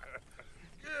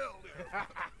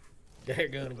 They're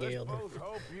gonna gild him. Let's both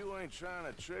hope you ain't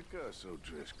trying to trick us,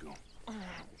 O'Driscoll.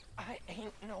 I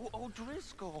ain't no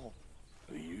O'Driscoll.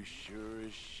 You sure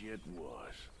as shit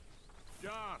was.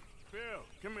 John, Bill,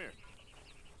 come here.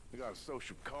 We got a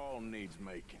social call needs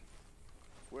making.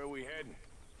 Where we heading?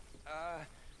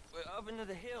 We're up into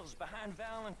the hills behind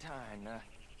Valentine.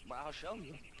 Well, I'll show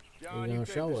you. John, You're you gonna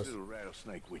take show this us. little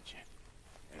rattlesnake with you.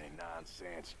 Any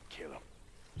nonsense, kill him.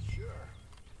 Sure.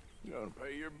 You're gonna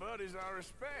pay your buddies our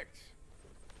respects.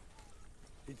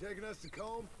 He taking us to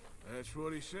Combe? That's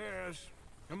what he says.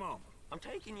 Come on. I'm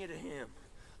taking you to him.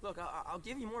 Look, I'll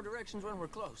give you more directions when we're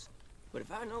close. But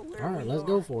if I know where All right, we let's are,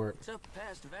 go for it. It's up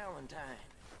past Valentine.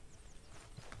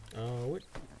 What?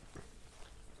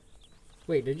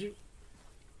 Wait, did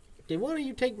one of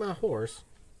you take my horse?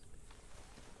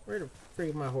 Where the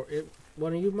freak my horse?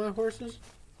 One of you my horses?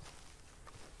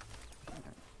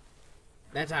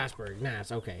 That's Iceberg.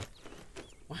 Nice, okay.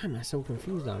 Why am I so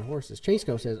confused on horses?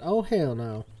 Chaseco says, "Oh hell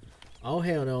no, oh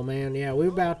hell no, man. Yeah, we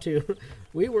were about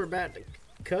to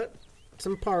cut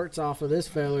some parts off of this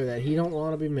feller that he don't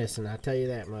want to be missing. I tell you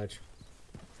that much."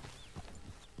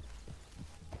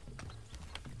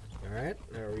 All right,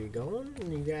 are you going?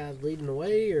 You guys leading the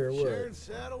way, or what? Sharing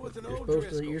saddle with an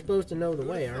You're supposed to know the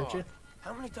way, aren't you?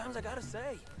 How many times I gotta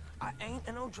say? I ain't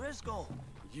an O'Driscoll.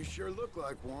 You sure look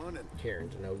like one, and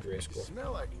Karen's an O'Driscoll.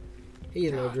 smell like.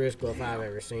 He's an O'Driscoll if I've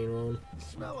ever seen one. You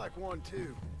smell like one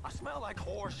too. I smell like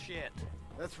horse shit.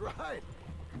 That's right.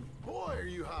 Boy, are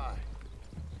you high.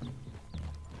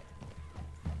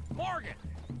 Morgan,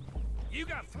 you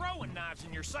got throwing knives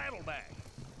in your saddlebag.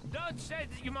 Dud said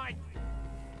that you might...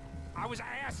 I was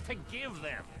asked to give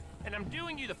them, and I'm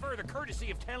doing you the further courtesy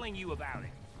of telling you about it.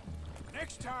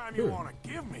 Next time you want to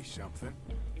give me something,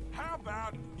 how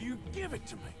about you give it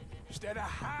to me, instead of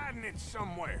hiding it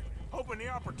somewhere, hoping the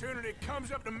opportunity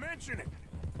comes up to mention it.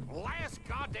 Last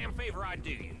goddamn favor I do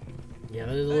you. Yeah,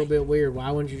 that is a little bit weird.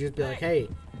 Why wouldn't you just be like, "Hey,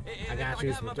 I got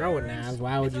you some throwing knives.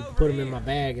 Why would you put them in my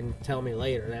bag and tell me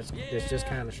later?" It's just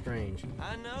kind of strange.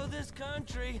 I know this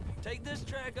country. Take this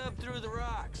track up through the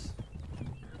rocks.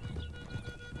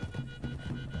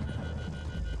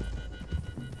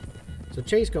 So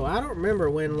Chaseco, I don't remember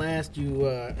when last you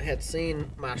had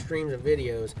seen my streams and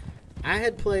videos. I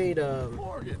had played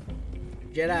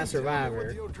Jedi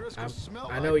Survivor.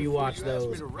 I know you watched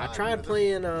those. I tried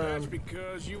playing. That's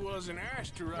because you wasn't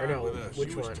asked to ride or no, with us.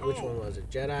 which one? Which one was it?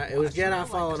 Jedi. It was Jedi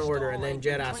Fallen Order and then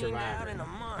Jedi Survivor.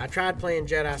 I tried playing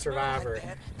Jedi Survivor.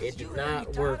 It did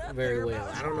not work very well.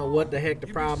 I don't know what the heck the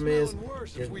problem is.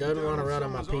 Just doesn't want to run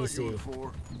on my PC.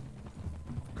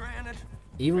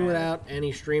 Even without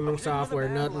any streaming software,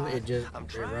 nothing, it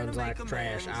runs like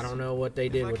trash. I don't know what they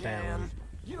did with that one.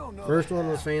 First one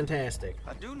was fantastic.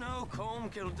 I do know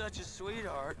Colm killed Dutch's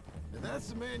sweetheart. And that's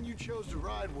the man you chose to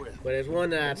ride with. But it's one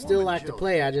that I'd still like to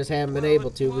play. I just haven't been able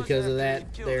to because of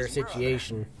their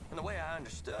situation. And the way I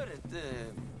understood it,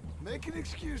 making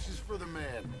excuses for the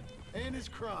man and his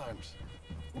crimes.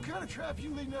 What kind of trap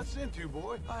you leading us into,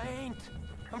 boy? I ain't.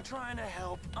 I'm trying to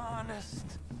help,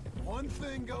 honest. One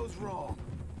thing goes wrong.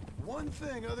 One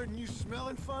thing other than you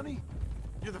smelling funny,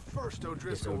 you're the first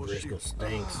O'Driscoll will shoot.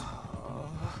 Stinks.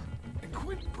 And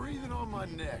quit breathing on my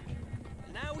neck.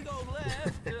 Now we go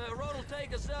left. Road will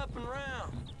take us up and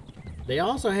round. They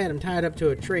also had him tied up to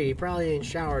a tree. He probably ain't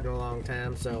showered in a long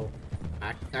time, so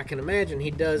I can imagine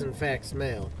he does in fact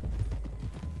smell.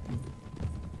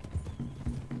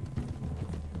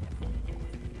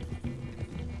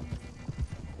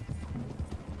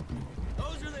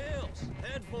 Those are the hills.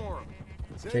 Head for them.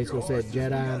 Chaseco said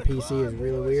Jedi on PC is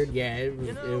really weird. Yeah, it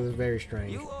was very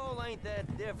strange. You all ain't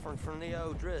that different from the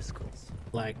O'Driscolls.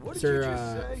 Like,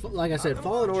 like I said,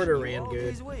 Fallen Order ran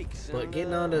good, but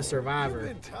getting onto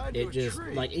Survivor, it just,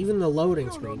 like, even the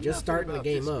loading screen, just starting the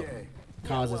game up,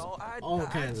 causes all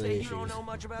kinds of issues.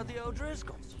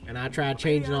 And I tried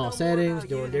changing all settings,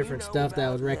 doing different stuff that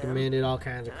was recommended, all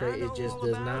kinds of crazy. It just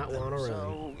does not want to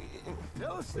run,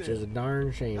 which is a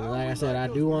darn shame. Like I said, I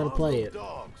do want to play it.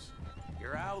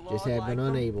 Just have been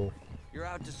unable. You're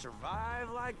out to survive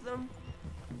like them.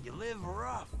 You live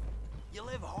rough. You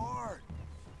live hard.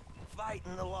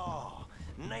 Fighting the law,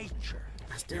 nature.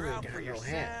 I still ain't got no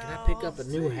hat. Can I pick up a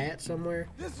new hat somewhere?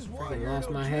 Freaking lost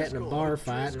my hat in a bar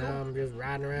fight. Now I'm just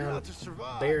riding around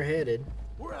bareheaded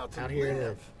out here in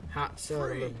the hot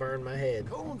sun. I'm gonna burn my head.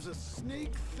 Colm's a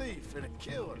sneak thief and a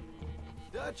killer.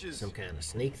 Dutch is some kind of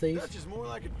sneak thief. Dutch is more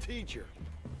like a teacher.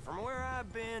 From where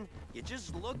I've been, you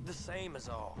just look the same as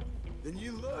all. Then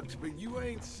you looked, but you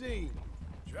ain't seen.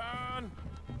 John,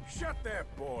 shut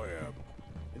that boy up.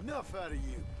 Enough out of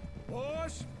you.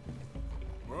 Boys,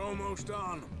 we're almost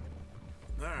on them.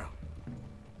 Now,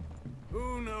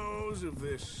 who knows if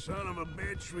this son of a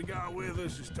bitch we got with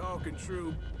us is talking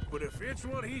true, but if it's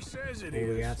what he says it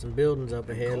is... We got some buildings up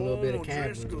ahead, a little bit of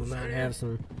cabins. We might have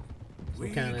some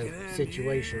kind of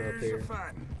situation up here.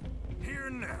 Here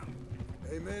and now.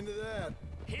 Amen to that.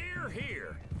 Here,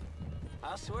 here.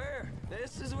 I swear,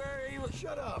 this is where he was.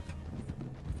 Shut up.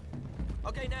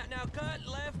 Okay, now cut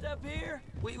left up here.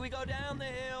 We go down the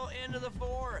hill into the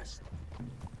forest.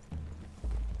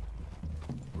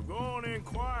 We're going in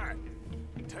quiet,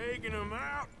 taking them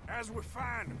out as we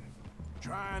find them.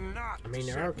 Trying not. I mean,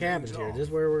 there are cabins here. Is this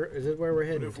where we're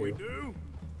heading to? If we do,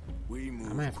 We I'm move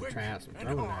gonna have to quick try out some and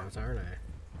throwing hard. knives, aren't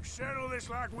I? Settle this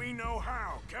like we know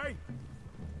how, okay?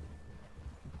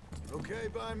 Okay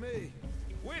by me.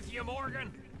 With you,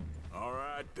 Morgan. All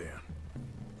right, then.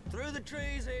 Through the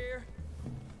trees here.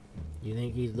 You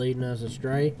think he's leading us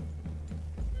astray?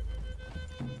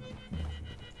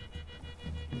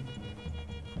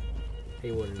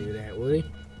 He wouldn't do that, would he?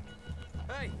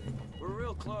 Hey, we're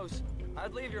real close.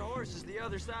 I'd leave your horses the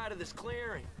other side of this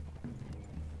clearing.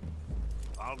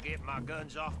 I'll get my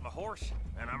guns off my horse,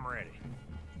 and I'm ready.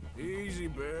 Easy,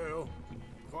 Bill.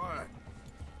 Quiet.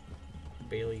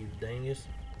 Bill, you dingus.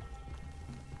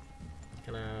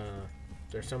 Can I...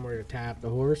 Is there somewhere to tie up the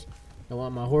horse? Don't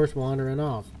want my horse wandering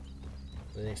off.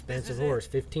 An expensive horse,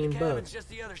 15 bucks.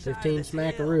 15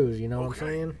 smackaroos, you know what I'm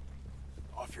saying?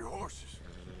 Off your horses.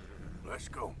 Let's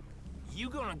go. You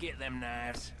gonna get them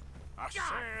knives? I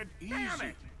said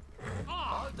easy.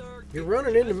 Arthur, You're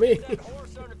running into me. get that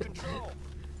horse under control.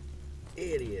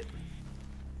 Idiot.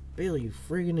 Bill, you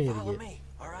friggin' idiot. Follow me,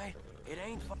 all right? It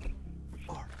ain't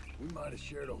far. We might have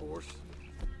shared a horse.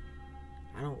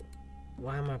 I don't...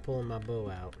 Why am I pulling my bow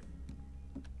out?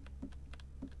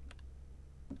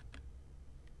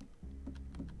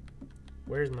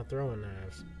 Where's my throwing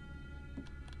knives?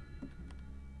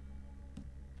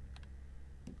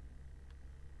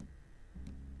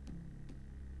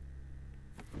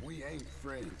 We ain't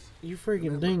friends. You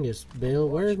freaking dingus, Bill.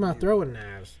 Where's my throwing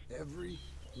knives? Every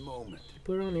moment.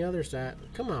 Put it on the other side.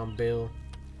 Come on, Bill.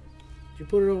 Did you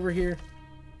put it over here?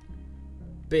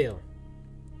 Bill.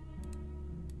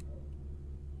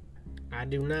 I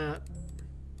do not.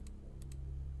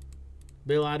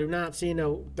 Bill, I do not see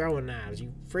no throwing knives.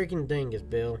 You freaking dingus,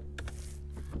 Bill.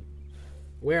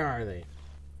 Where are they?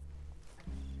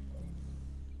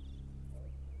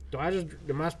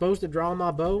 Am I supposed to draw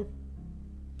my bow?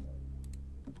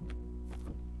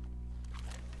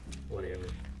 Whatever.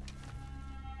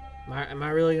 Am I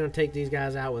really gonna take these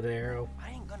guys out with an arrow?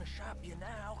 I ain't gonna shop you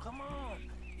now. Come on.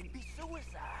 It'd be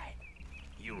suicide.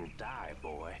 You'll die,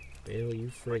 boy. Bill,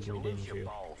 you But friggin' you'll didn't lose your you?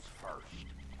 balls first.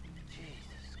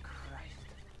 Jesus Christ.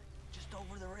 Just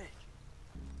over the ridge.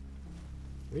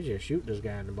 We just shoot this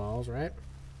guy in the balls, right?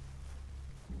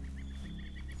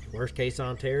 Worst case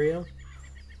Ontario.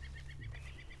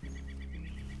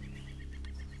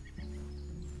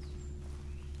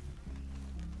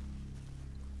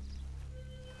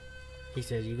 He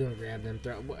says you're gonna grab them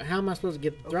How am I supposed to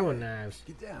get the throwing knives?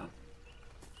 Get down.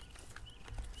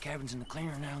 Cabin's in the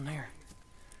clearing down there.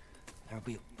 There'll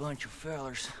be a bunch of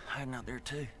fellers hiding out there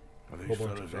too. Are Whole these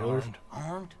bunch of fellas fellas? armed?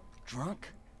 Armed, drunk,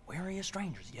 wary of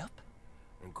strangers, yup.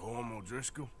 And Colm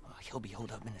O'Driscoll? He'll be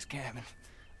holed up in his cabin.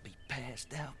 Be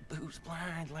passed out, booze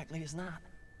blind, likely as not.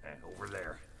 Over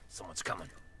there. Someone's coming.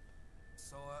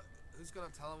 So, who's gonna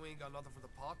tell him we ain't got nothing for the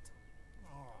pot?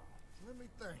 Oh, let me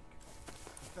think.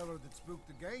 The fellow that spooked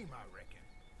the game, I reckon.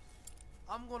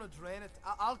 I'm gonna drain it.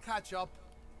 I'll catch up.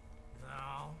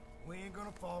 No, we ain't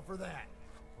gonna fall for that.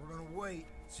 We're gonna wait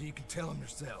so you can tell him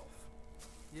yourself.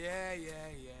 Yeah.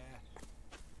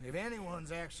 If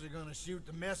anyone's actually gonna shoot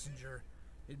the messenger,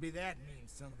 it'd be that mean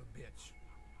son of a bitch.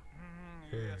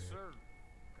 Yes, sir.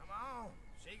 Come on,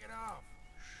 shake it off.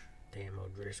 Damn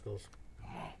O'Driscolls.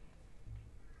 Come on.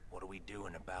 What are we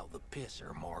doing about the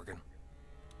pisser, Morgan?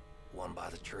 One by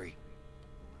the tree.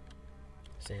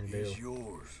 Send Bill. He's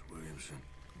yours, Williamson.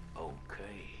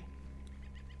 Okay.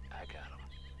 I got him.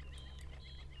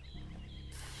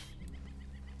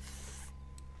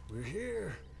 We're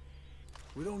here.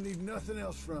 We don't need nothing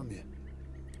else from you.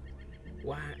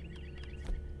 Why?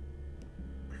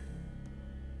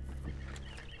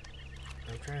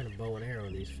 I'm trying to bow and arrow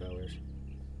these fellers.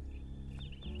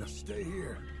 Now stay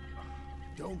here.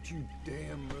 Don't you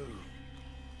damn move.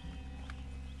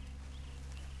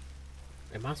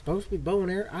 Am I supposed to be bow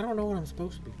and arrow? I don't know what I'm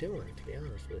supposed to be doing, to be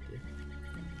honest with you.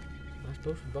 Am I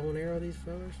supposed to bow and arrow these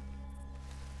fellers?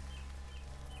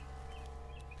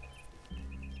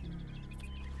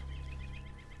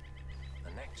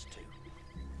 The next two.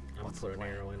 I'm gonna put an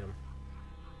arrow in them.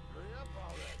 Hurry up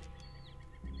already.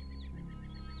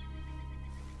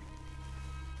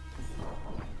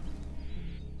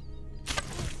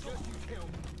 Just you tell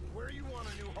me where you want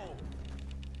a new home.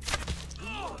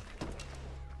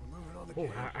 We're moving on the Oh,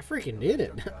 game. I freaking did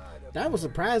it. That was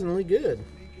surprisingly good.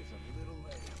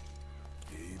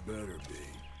 He better be.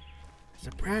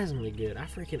 Surprisingly good. I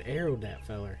freaking arrowed that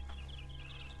feller.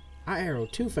 I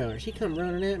arrowed two fellers. He come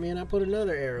running at me and I put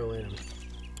another arrow in him.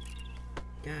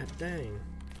 God dang.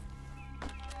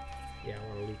 Yeah, I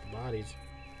want to loot the bodies.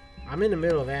 I'm in the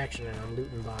middle of action and I'm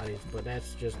looting bodies, but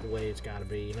that's just the way it's gotta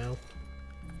be, you know?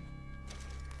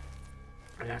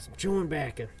 I got some chewing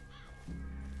back.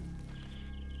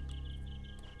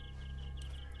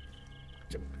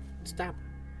 stop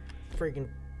freaking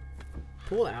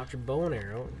pull out your bow and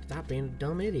arrow. Stop being a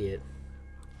dumb idiot.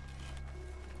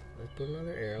 Let's put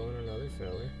another arrow in another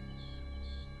feller.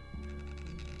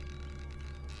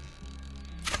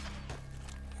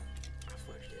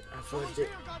 I fudged it.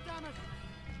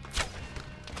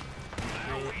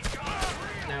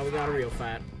 Now we got a real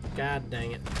fight. God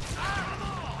dang it.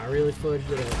 I really fudged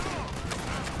it up.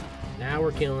 Now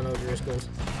we're killing O'Driscolls.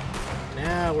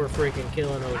 Now we're freaking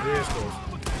killing O'Driscolls.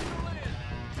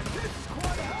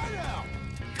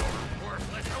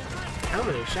 How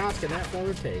many shots can that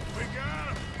fella take?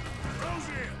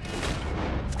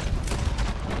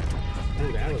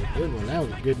 Ooh, that was a good one. That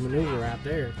was a good maneuver right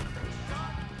there.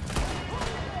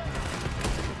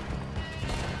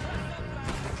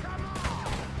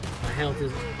 My health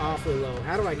is awfully low.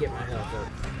 How do I get my health up?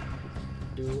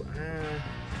 Do I...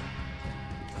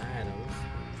 Items.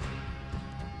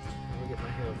 How do I get my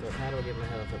health up? How do I get my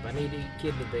health up? I need to eat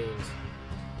kidney beans.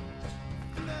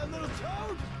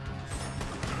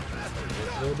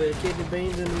 A little bit of kidney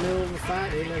beans in the middle of the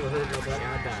fight. They never hurt nobody.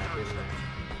 I died, didn't I?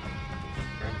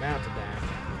 I'm about to die.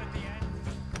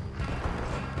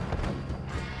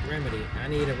 Remedy. I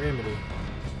need a remedy.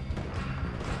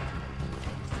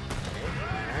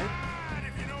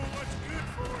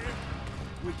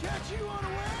 We catch you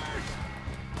unawares!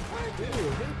 What are you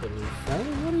whipping, you fella?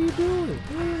 What are you doing?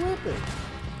 Who are you whipping?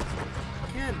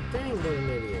 God dang, what an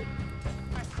idiot.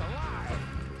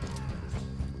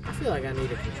 I feel like I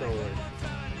need a controller.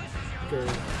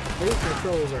 Because these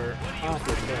controls are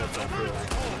awfully bad, I feel like.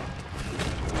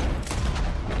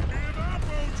 Give up,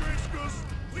 O'Driscolls!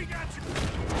 We got you!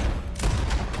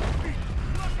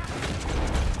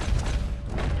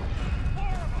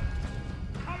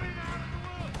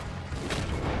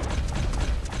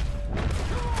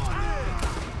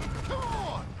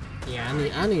 Yeah,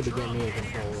 I need to get me a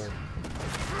controller.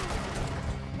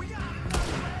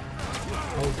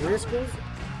 O'Driscolls,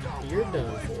 you're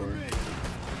done for.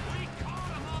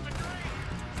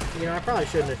 You know, I probably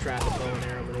shouldn't have tried the bow and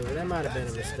arrow maneuver. That might have been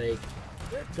a mistake.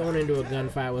 Going into a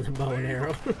gunfight with a bow and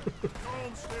arrow.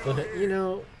 But, you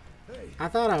know, I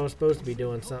thought I was supposed to be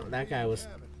doing something. That guy was...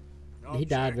 He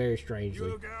died very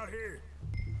strangely.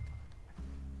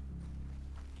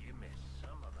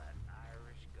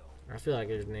 I feel like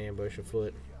there's an ambush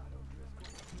afoot.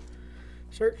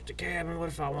 Search the cabin. What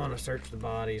if I want to search the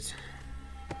bodies?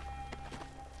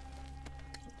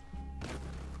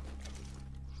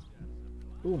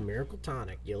 Ooh, Miracle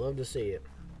Tonic. You love to see it.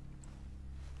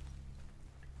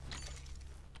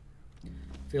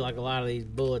 Feel like a lot of these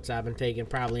bullets I've been taking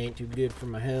probably ain't too good for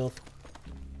my health.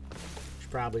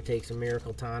 Should probably take some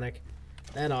Miracle Tonic.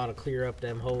 That ought to clear up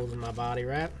them holes in my body,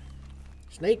 right?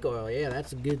 Snake oil, yeah, that's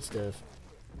the good stuff.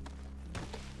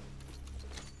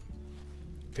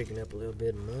 Picking up a little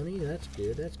bit of money, that's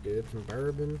good, that's good. Some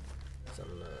bourbon,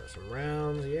 some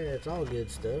rounds, yeah, it's all good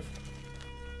stuff.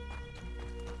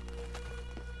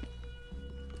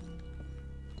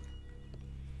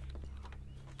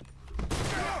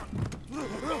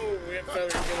 Oh, that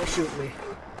fella's gonna shoot me.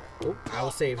 Oh, I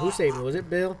was saved. Who saved me? Was it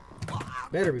Bill?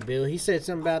 Better be Bill. He said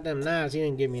something about them knives. He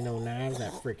didn't give me no knives,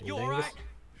 that freaking dingus. Right?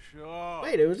 Sure.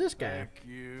 Wait, it was this guy. Thank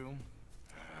you.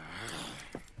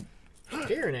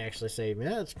 Karen actually saved me.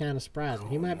 That's kind of surprising.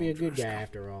 He might be a good guy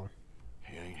after all.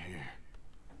 He ain't here.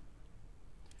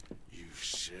 You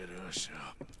set us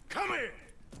up. Come here!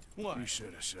 What? You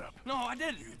set us up. No, I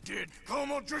didn't. You did. Colm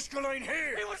O'Driscoll ain't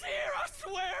here! He was here, I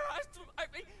swear!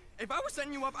 If I was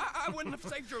setting you up, I wouldn't have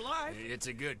saved your life. It's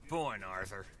a good point,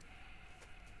 Arthur.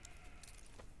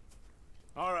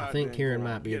 All right, I think then, Kieran go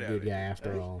on, might be a get good out guy of here.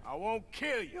 after all. I won't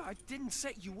kill you. I didn't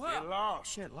set you Get up.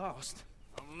 lost. Shit, lost.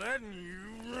 I'm letting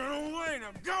you run away. Now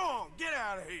go on, get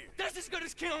out of here. That's as good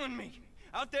as killing me.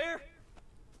 Out there,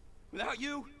 without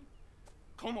you,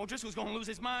 Colm O'Driscoll's gonna lose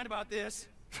his mind about this.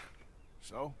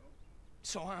 So?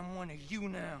 So I'm one of you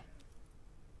now.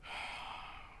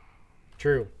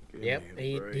 True. Give Yep,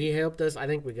 me a break. he helped us. I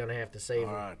think we're gonna have to save him.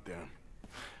 All right, then.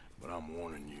 But I'm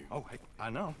warning you. Oh, hey, I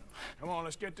know. Come on,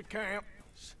 let's get to camp.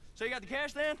 So you got the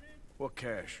cash then? What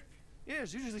cash? Yeah,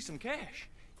 there's usually some cash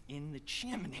in the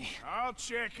chimney. I'll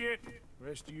check it.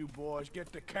 Rest of you boys,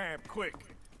 get to camp quick.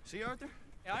 See, Arthur?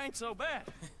 I ain't so bad.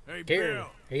 Hey, Karen, Bill.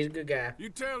 he's a good guy. You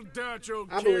tell Dutch old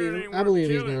I Karen believe ain't him. I worth believe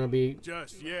he's killing gonna be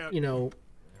just yet. You know,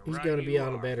 he's Right gonna be you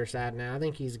on the are. better side now. I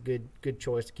think he's a good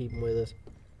choice to keep him with us.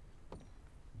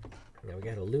 Now we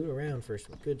gotta loot around for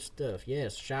some good stuff.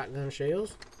 Yes, shotgun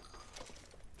shells.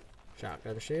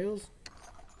 Shotgun shells.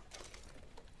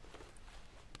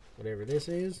 Whatever this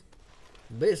is.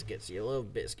 Biscuits. You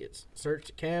love biscuits. Search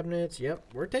the cabinets. Yep,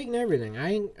 we're taking everything.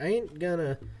 I ain't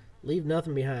gonna leave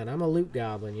nothing behind. I'm a loot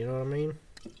goblin, you know what I mean?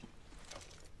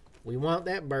 We want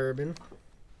that bourbon.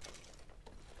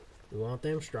 We want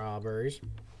them strawberries.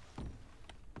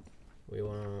 We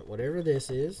want whatever this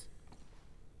is.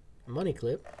 A money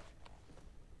clip.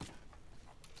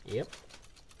 Yep.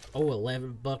 Oh,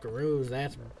 11 buckaroos.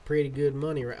 That's pretty good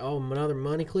money, right? Oh, another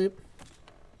money clip.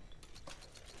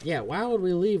 Yeah, why would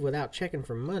we leave without checking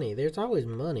for money? There's always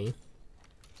money.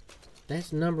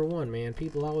 That's number one, man.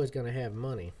 People always gonna have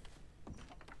money.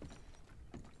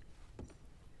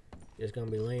 Just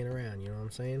gonna be laying around, you know what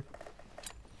I'm saying?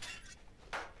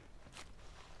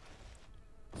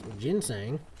 Some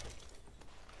ginseng.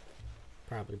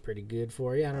 Probably pretty good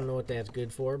for you. I don't know what that's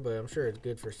good for, but I'm sure it's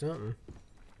good for something.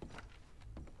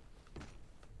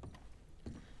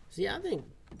 See, I think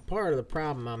part of the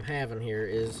problem I'm having here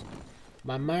is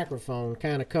my microphone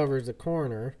kind of covers the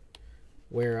corner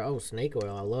where, oh, snake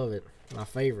oil, I love it. My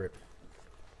favorite.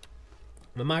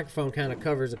 My microphone kind of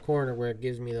covers the corner where it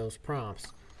gives me those prompts.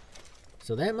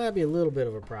 So that might be a little bit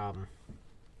of a problem.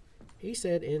 He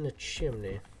said in the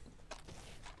chimney.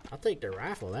 I'll take the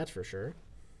rifle, that's for sure.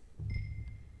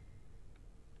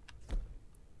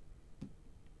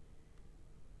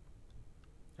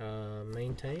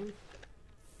 Maintain.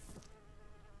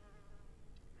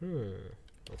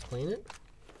 Let's clean it.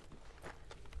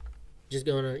 Just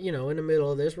gonna, you know, in the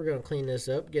middle of this, we're gonna clean this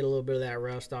up, get a little bit of that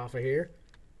rust off of here.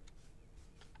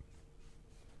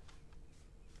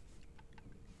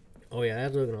 Oh yeah,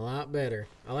 that's looking a lot better.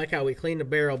 I like how we clean the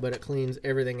barrel, but it cleans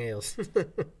everything else.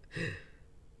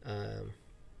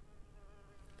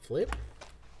 Flip.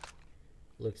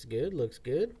 Looks good, looks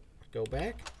good. Go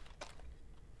back.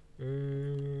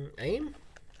 Aim.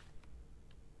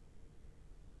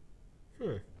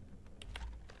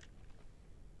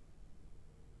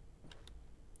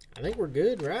 I think we're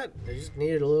good, right? I just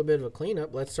needed a little bit of a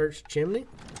cleanup. Let's search the chimney.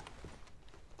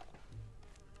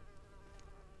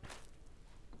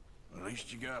 At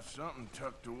least you got something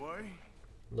tucked away.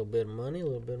 A little bit of money, a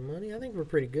little bit of money. I think we're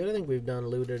pretty good. I think we've done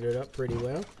looted it up pretty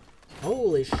well.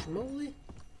 Holy schmoly.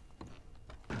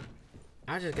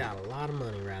 I just got a lot of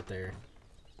money right there.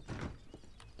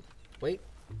 Wait,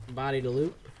 body to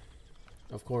loot.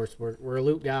 Of course, we're a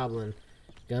loot goblin.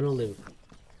 Gonna loot.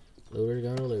 Looter's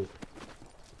gonna loot.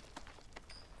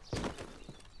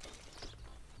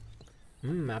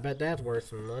 I bet that's worth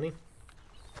some money.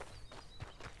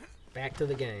 Back to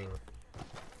the gang.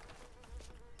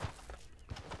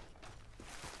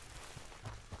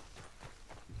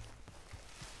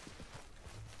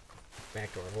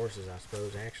 Back to our horses, I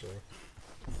suppose, actually.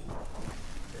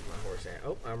 Where's my horse at?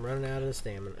 Oh, I'm running out of the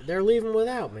stamina. They're leaving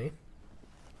without me.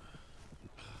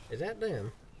 Is that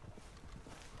them?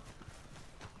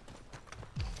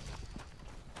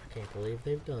 I can't believe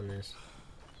they've done this.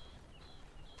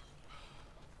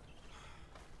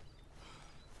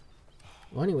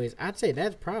 Well, anyways, I'd say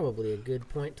that's probably a good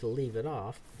point to leave it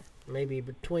off. Maybe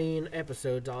between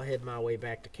episodes, I'll head my way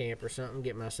back to camp or something,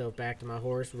 get myself back to my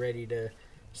horse, ready to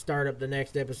start up the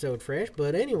next episode fresh.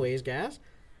 But anyways, guys,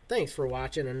 thanks for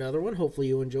watching another one. Hopefully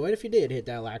you enjoyed. If you did, hit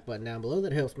that like button down below.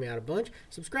 That helps me out a bunch.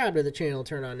 Subscribe to the channel,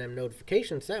 turn on them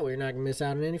notifications. That way you're not going to miss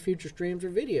out on any future streams or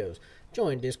videos.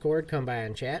 Join Discord, come by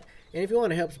and chat. And if you want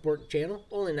to help support the channel,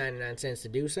 only 99 cents to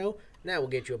do so. And that will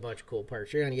get you a bunch of cool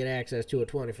perks. You're going to get access to a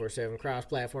 24/7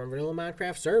 cross-platform vanilla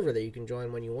Minecraft server that you can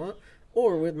join when you want.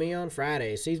 Or with me on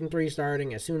Fridays. Season 3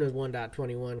 starting as soon as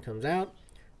 1.21 comes out.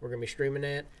 We're going to be streaming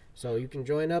that. So you can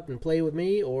join up and play with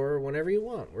me or whenever you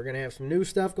want. We're going to have some new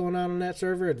stuff going on that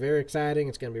server. It's very exciting.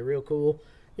 It's going to be real cool.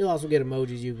 You'll also get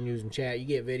emojis you can use in chat. You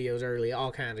get videos early,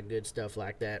 all kinds of good stuff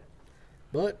like that.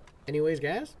 But anyways,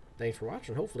 guys, thanks for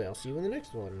watching. Hopefully I'll see you in the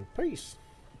next one. Peace.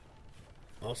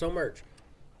 Also merch.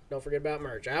 Don't forget about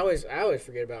merch. I always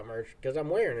forget about merch because I'm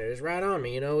wearing it. It's right on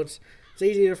me. You know, it's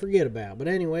easy to forget about. But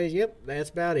anyways, yep, that's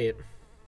about it.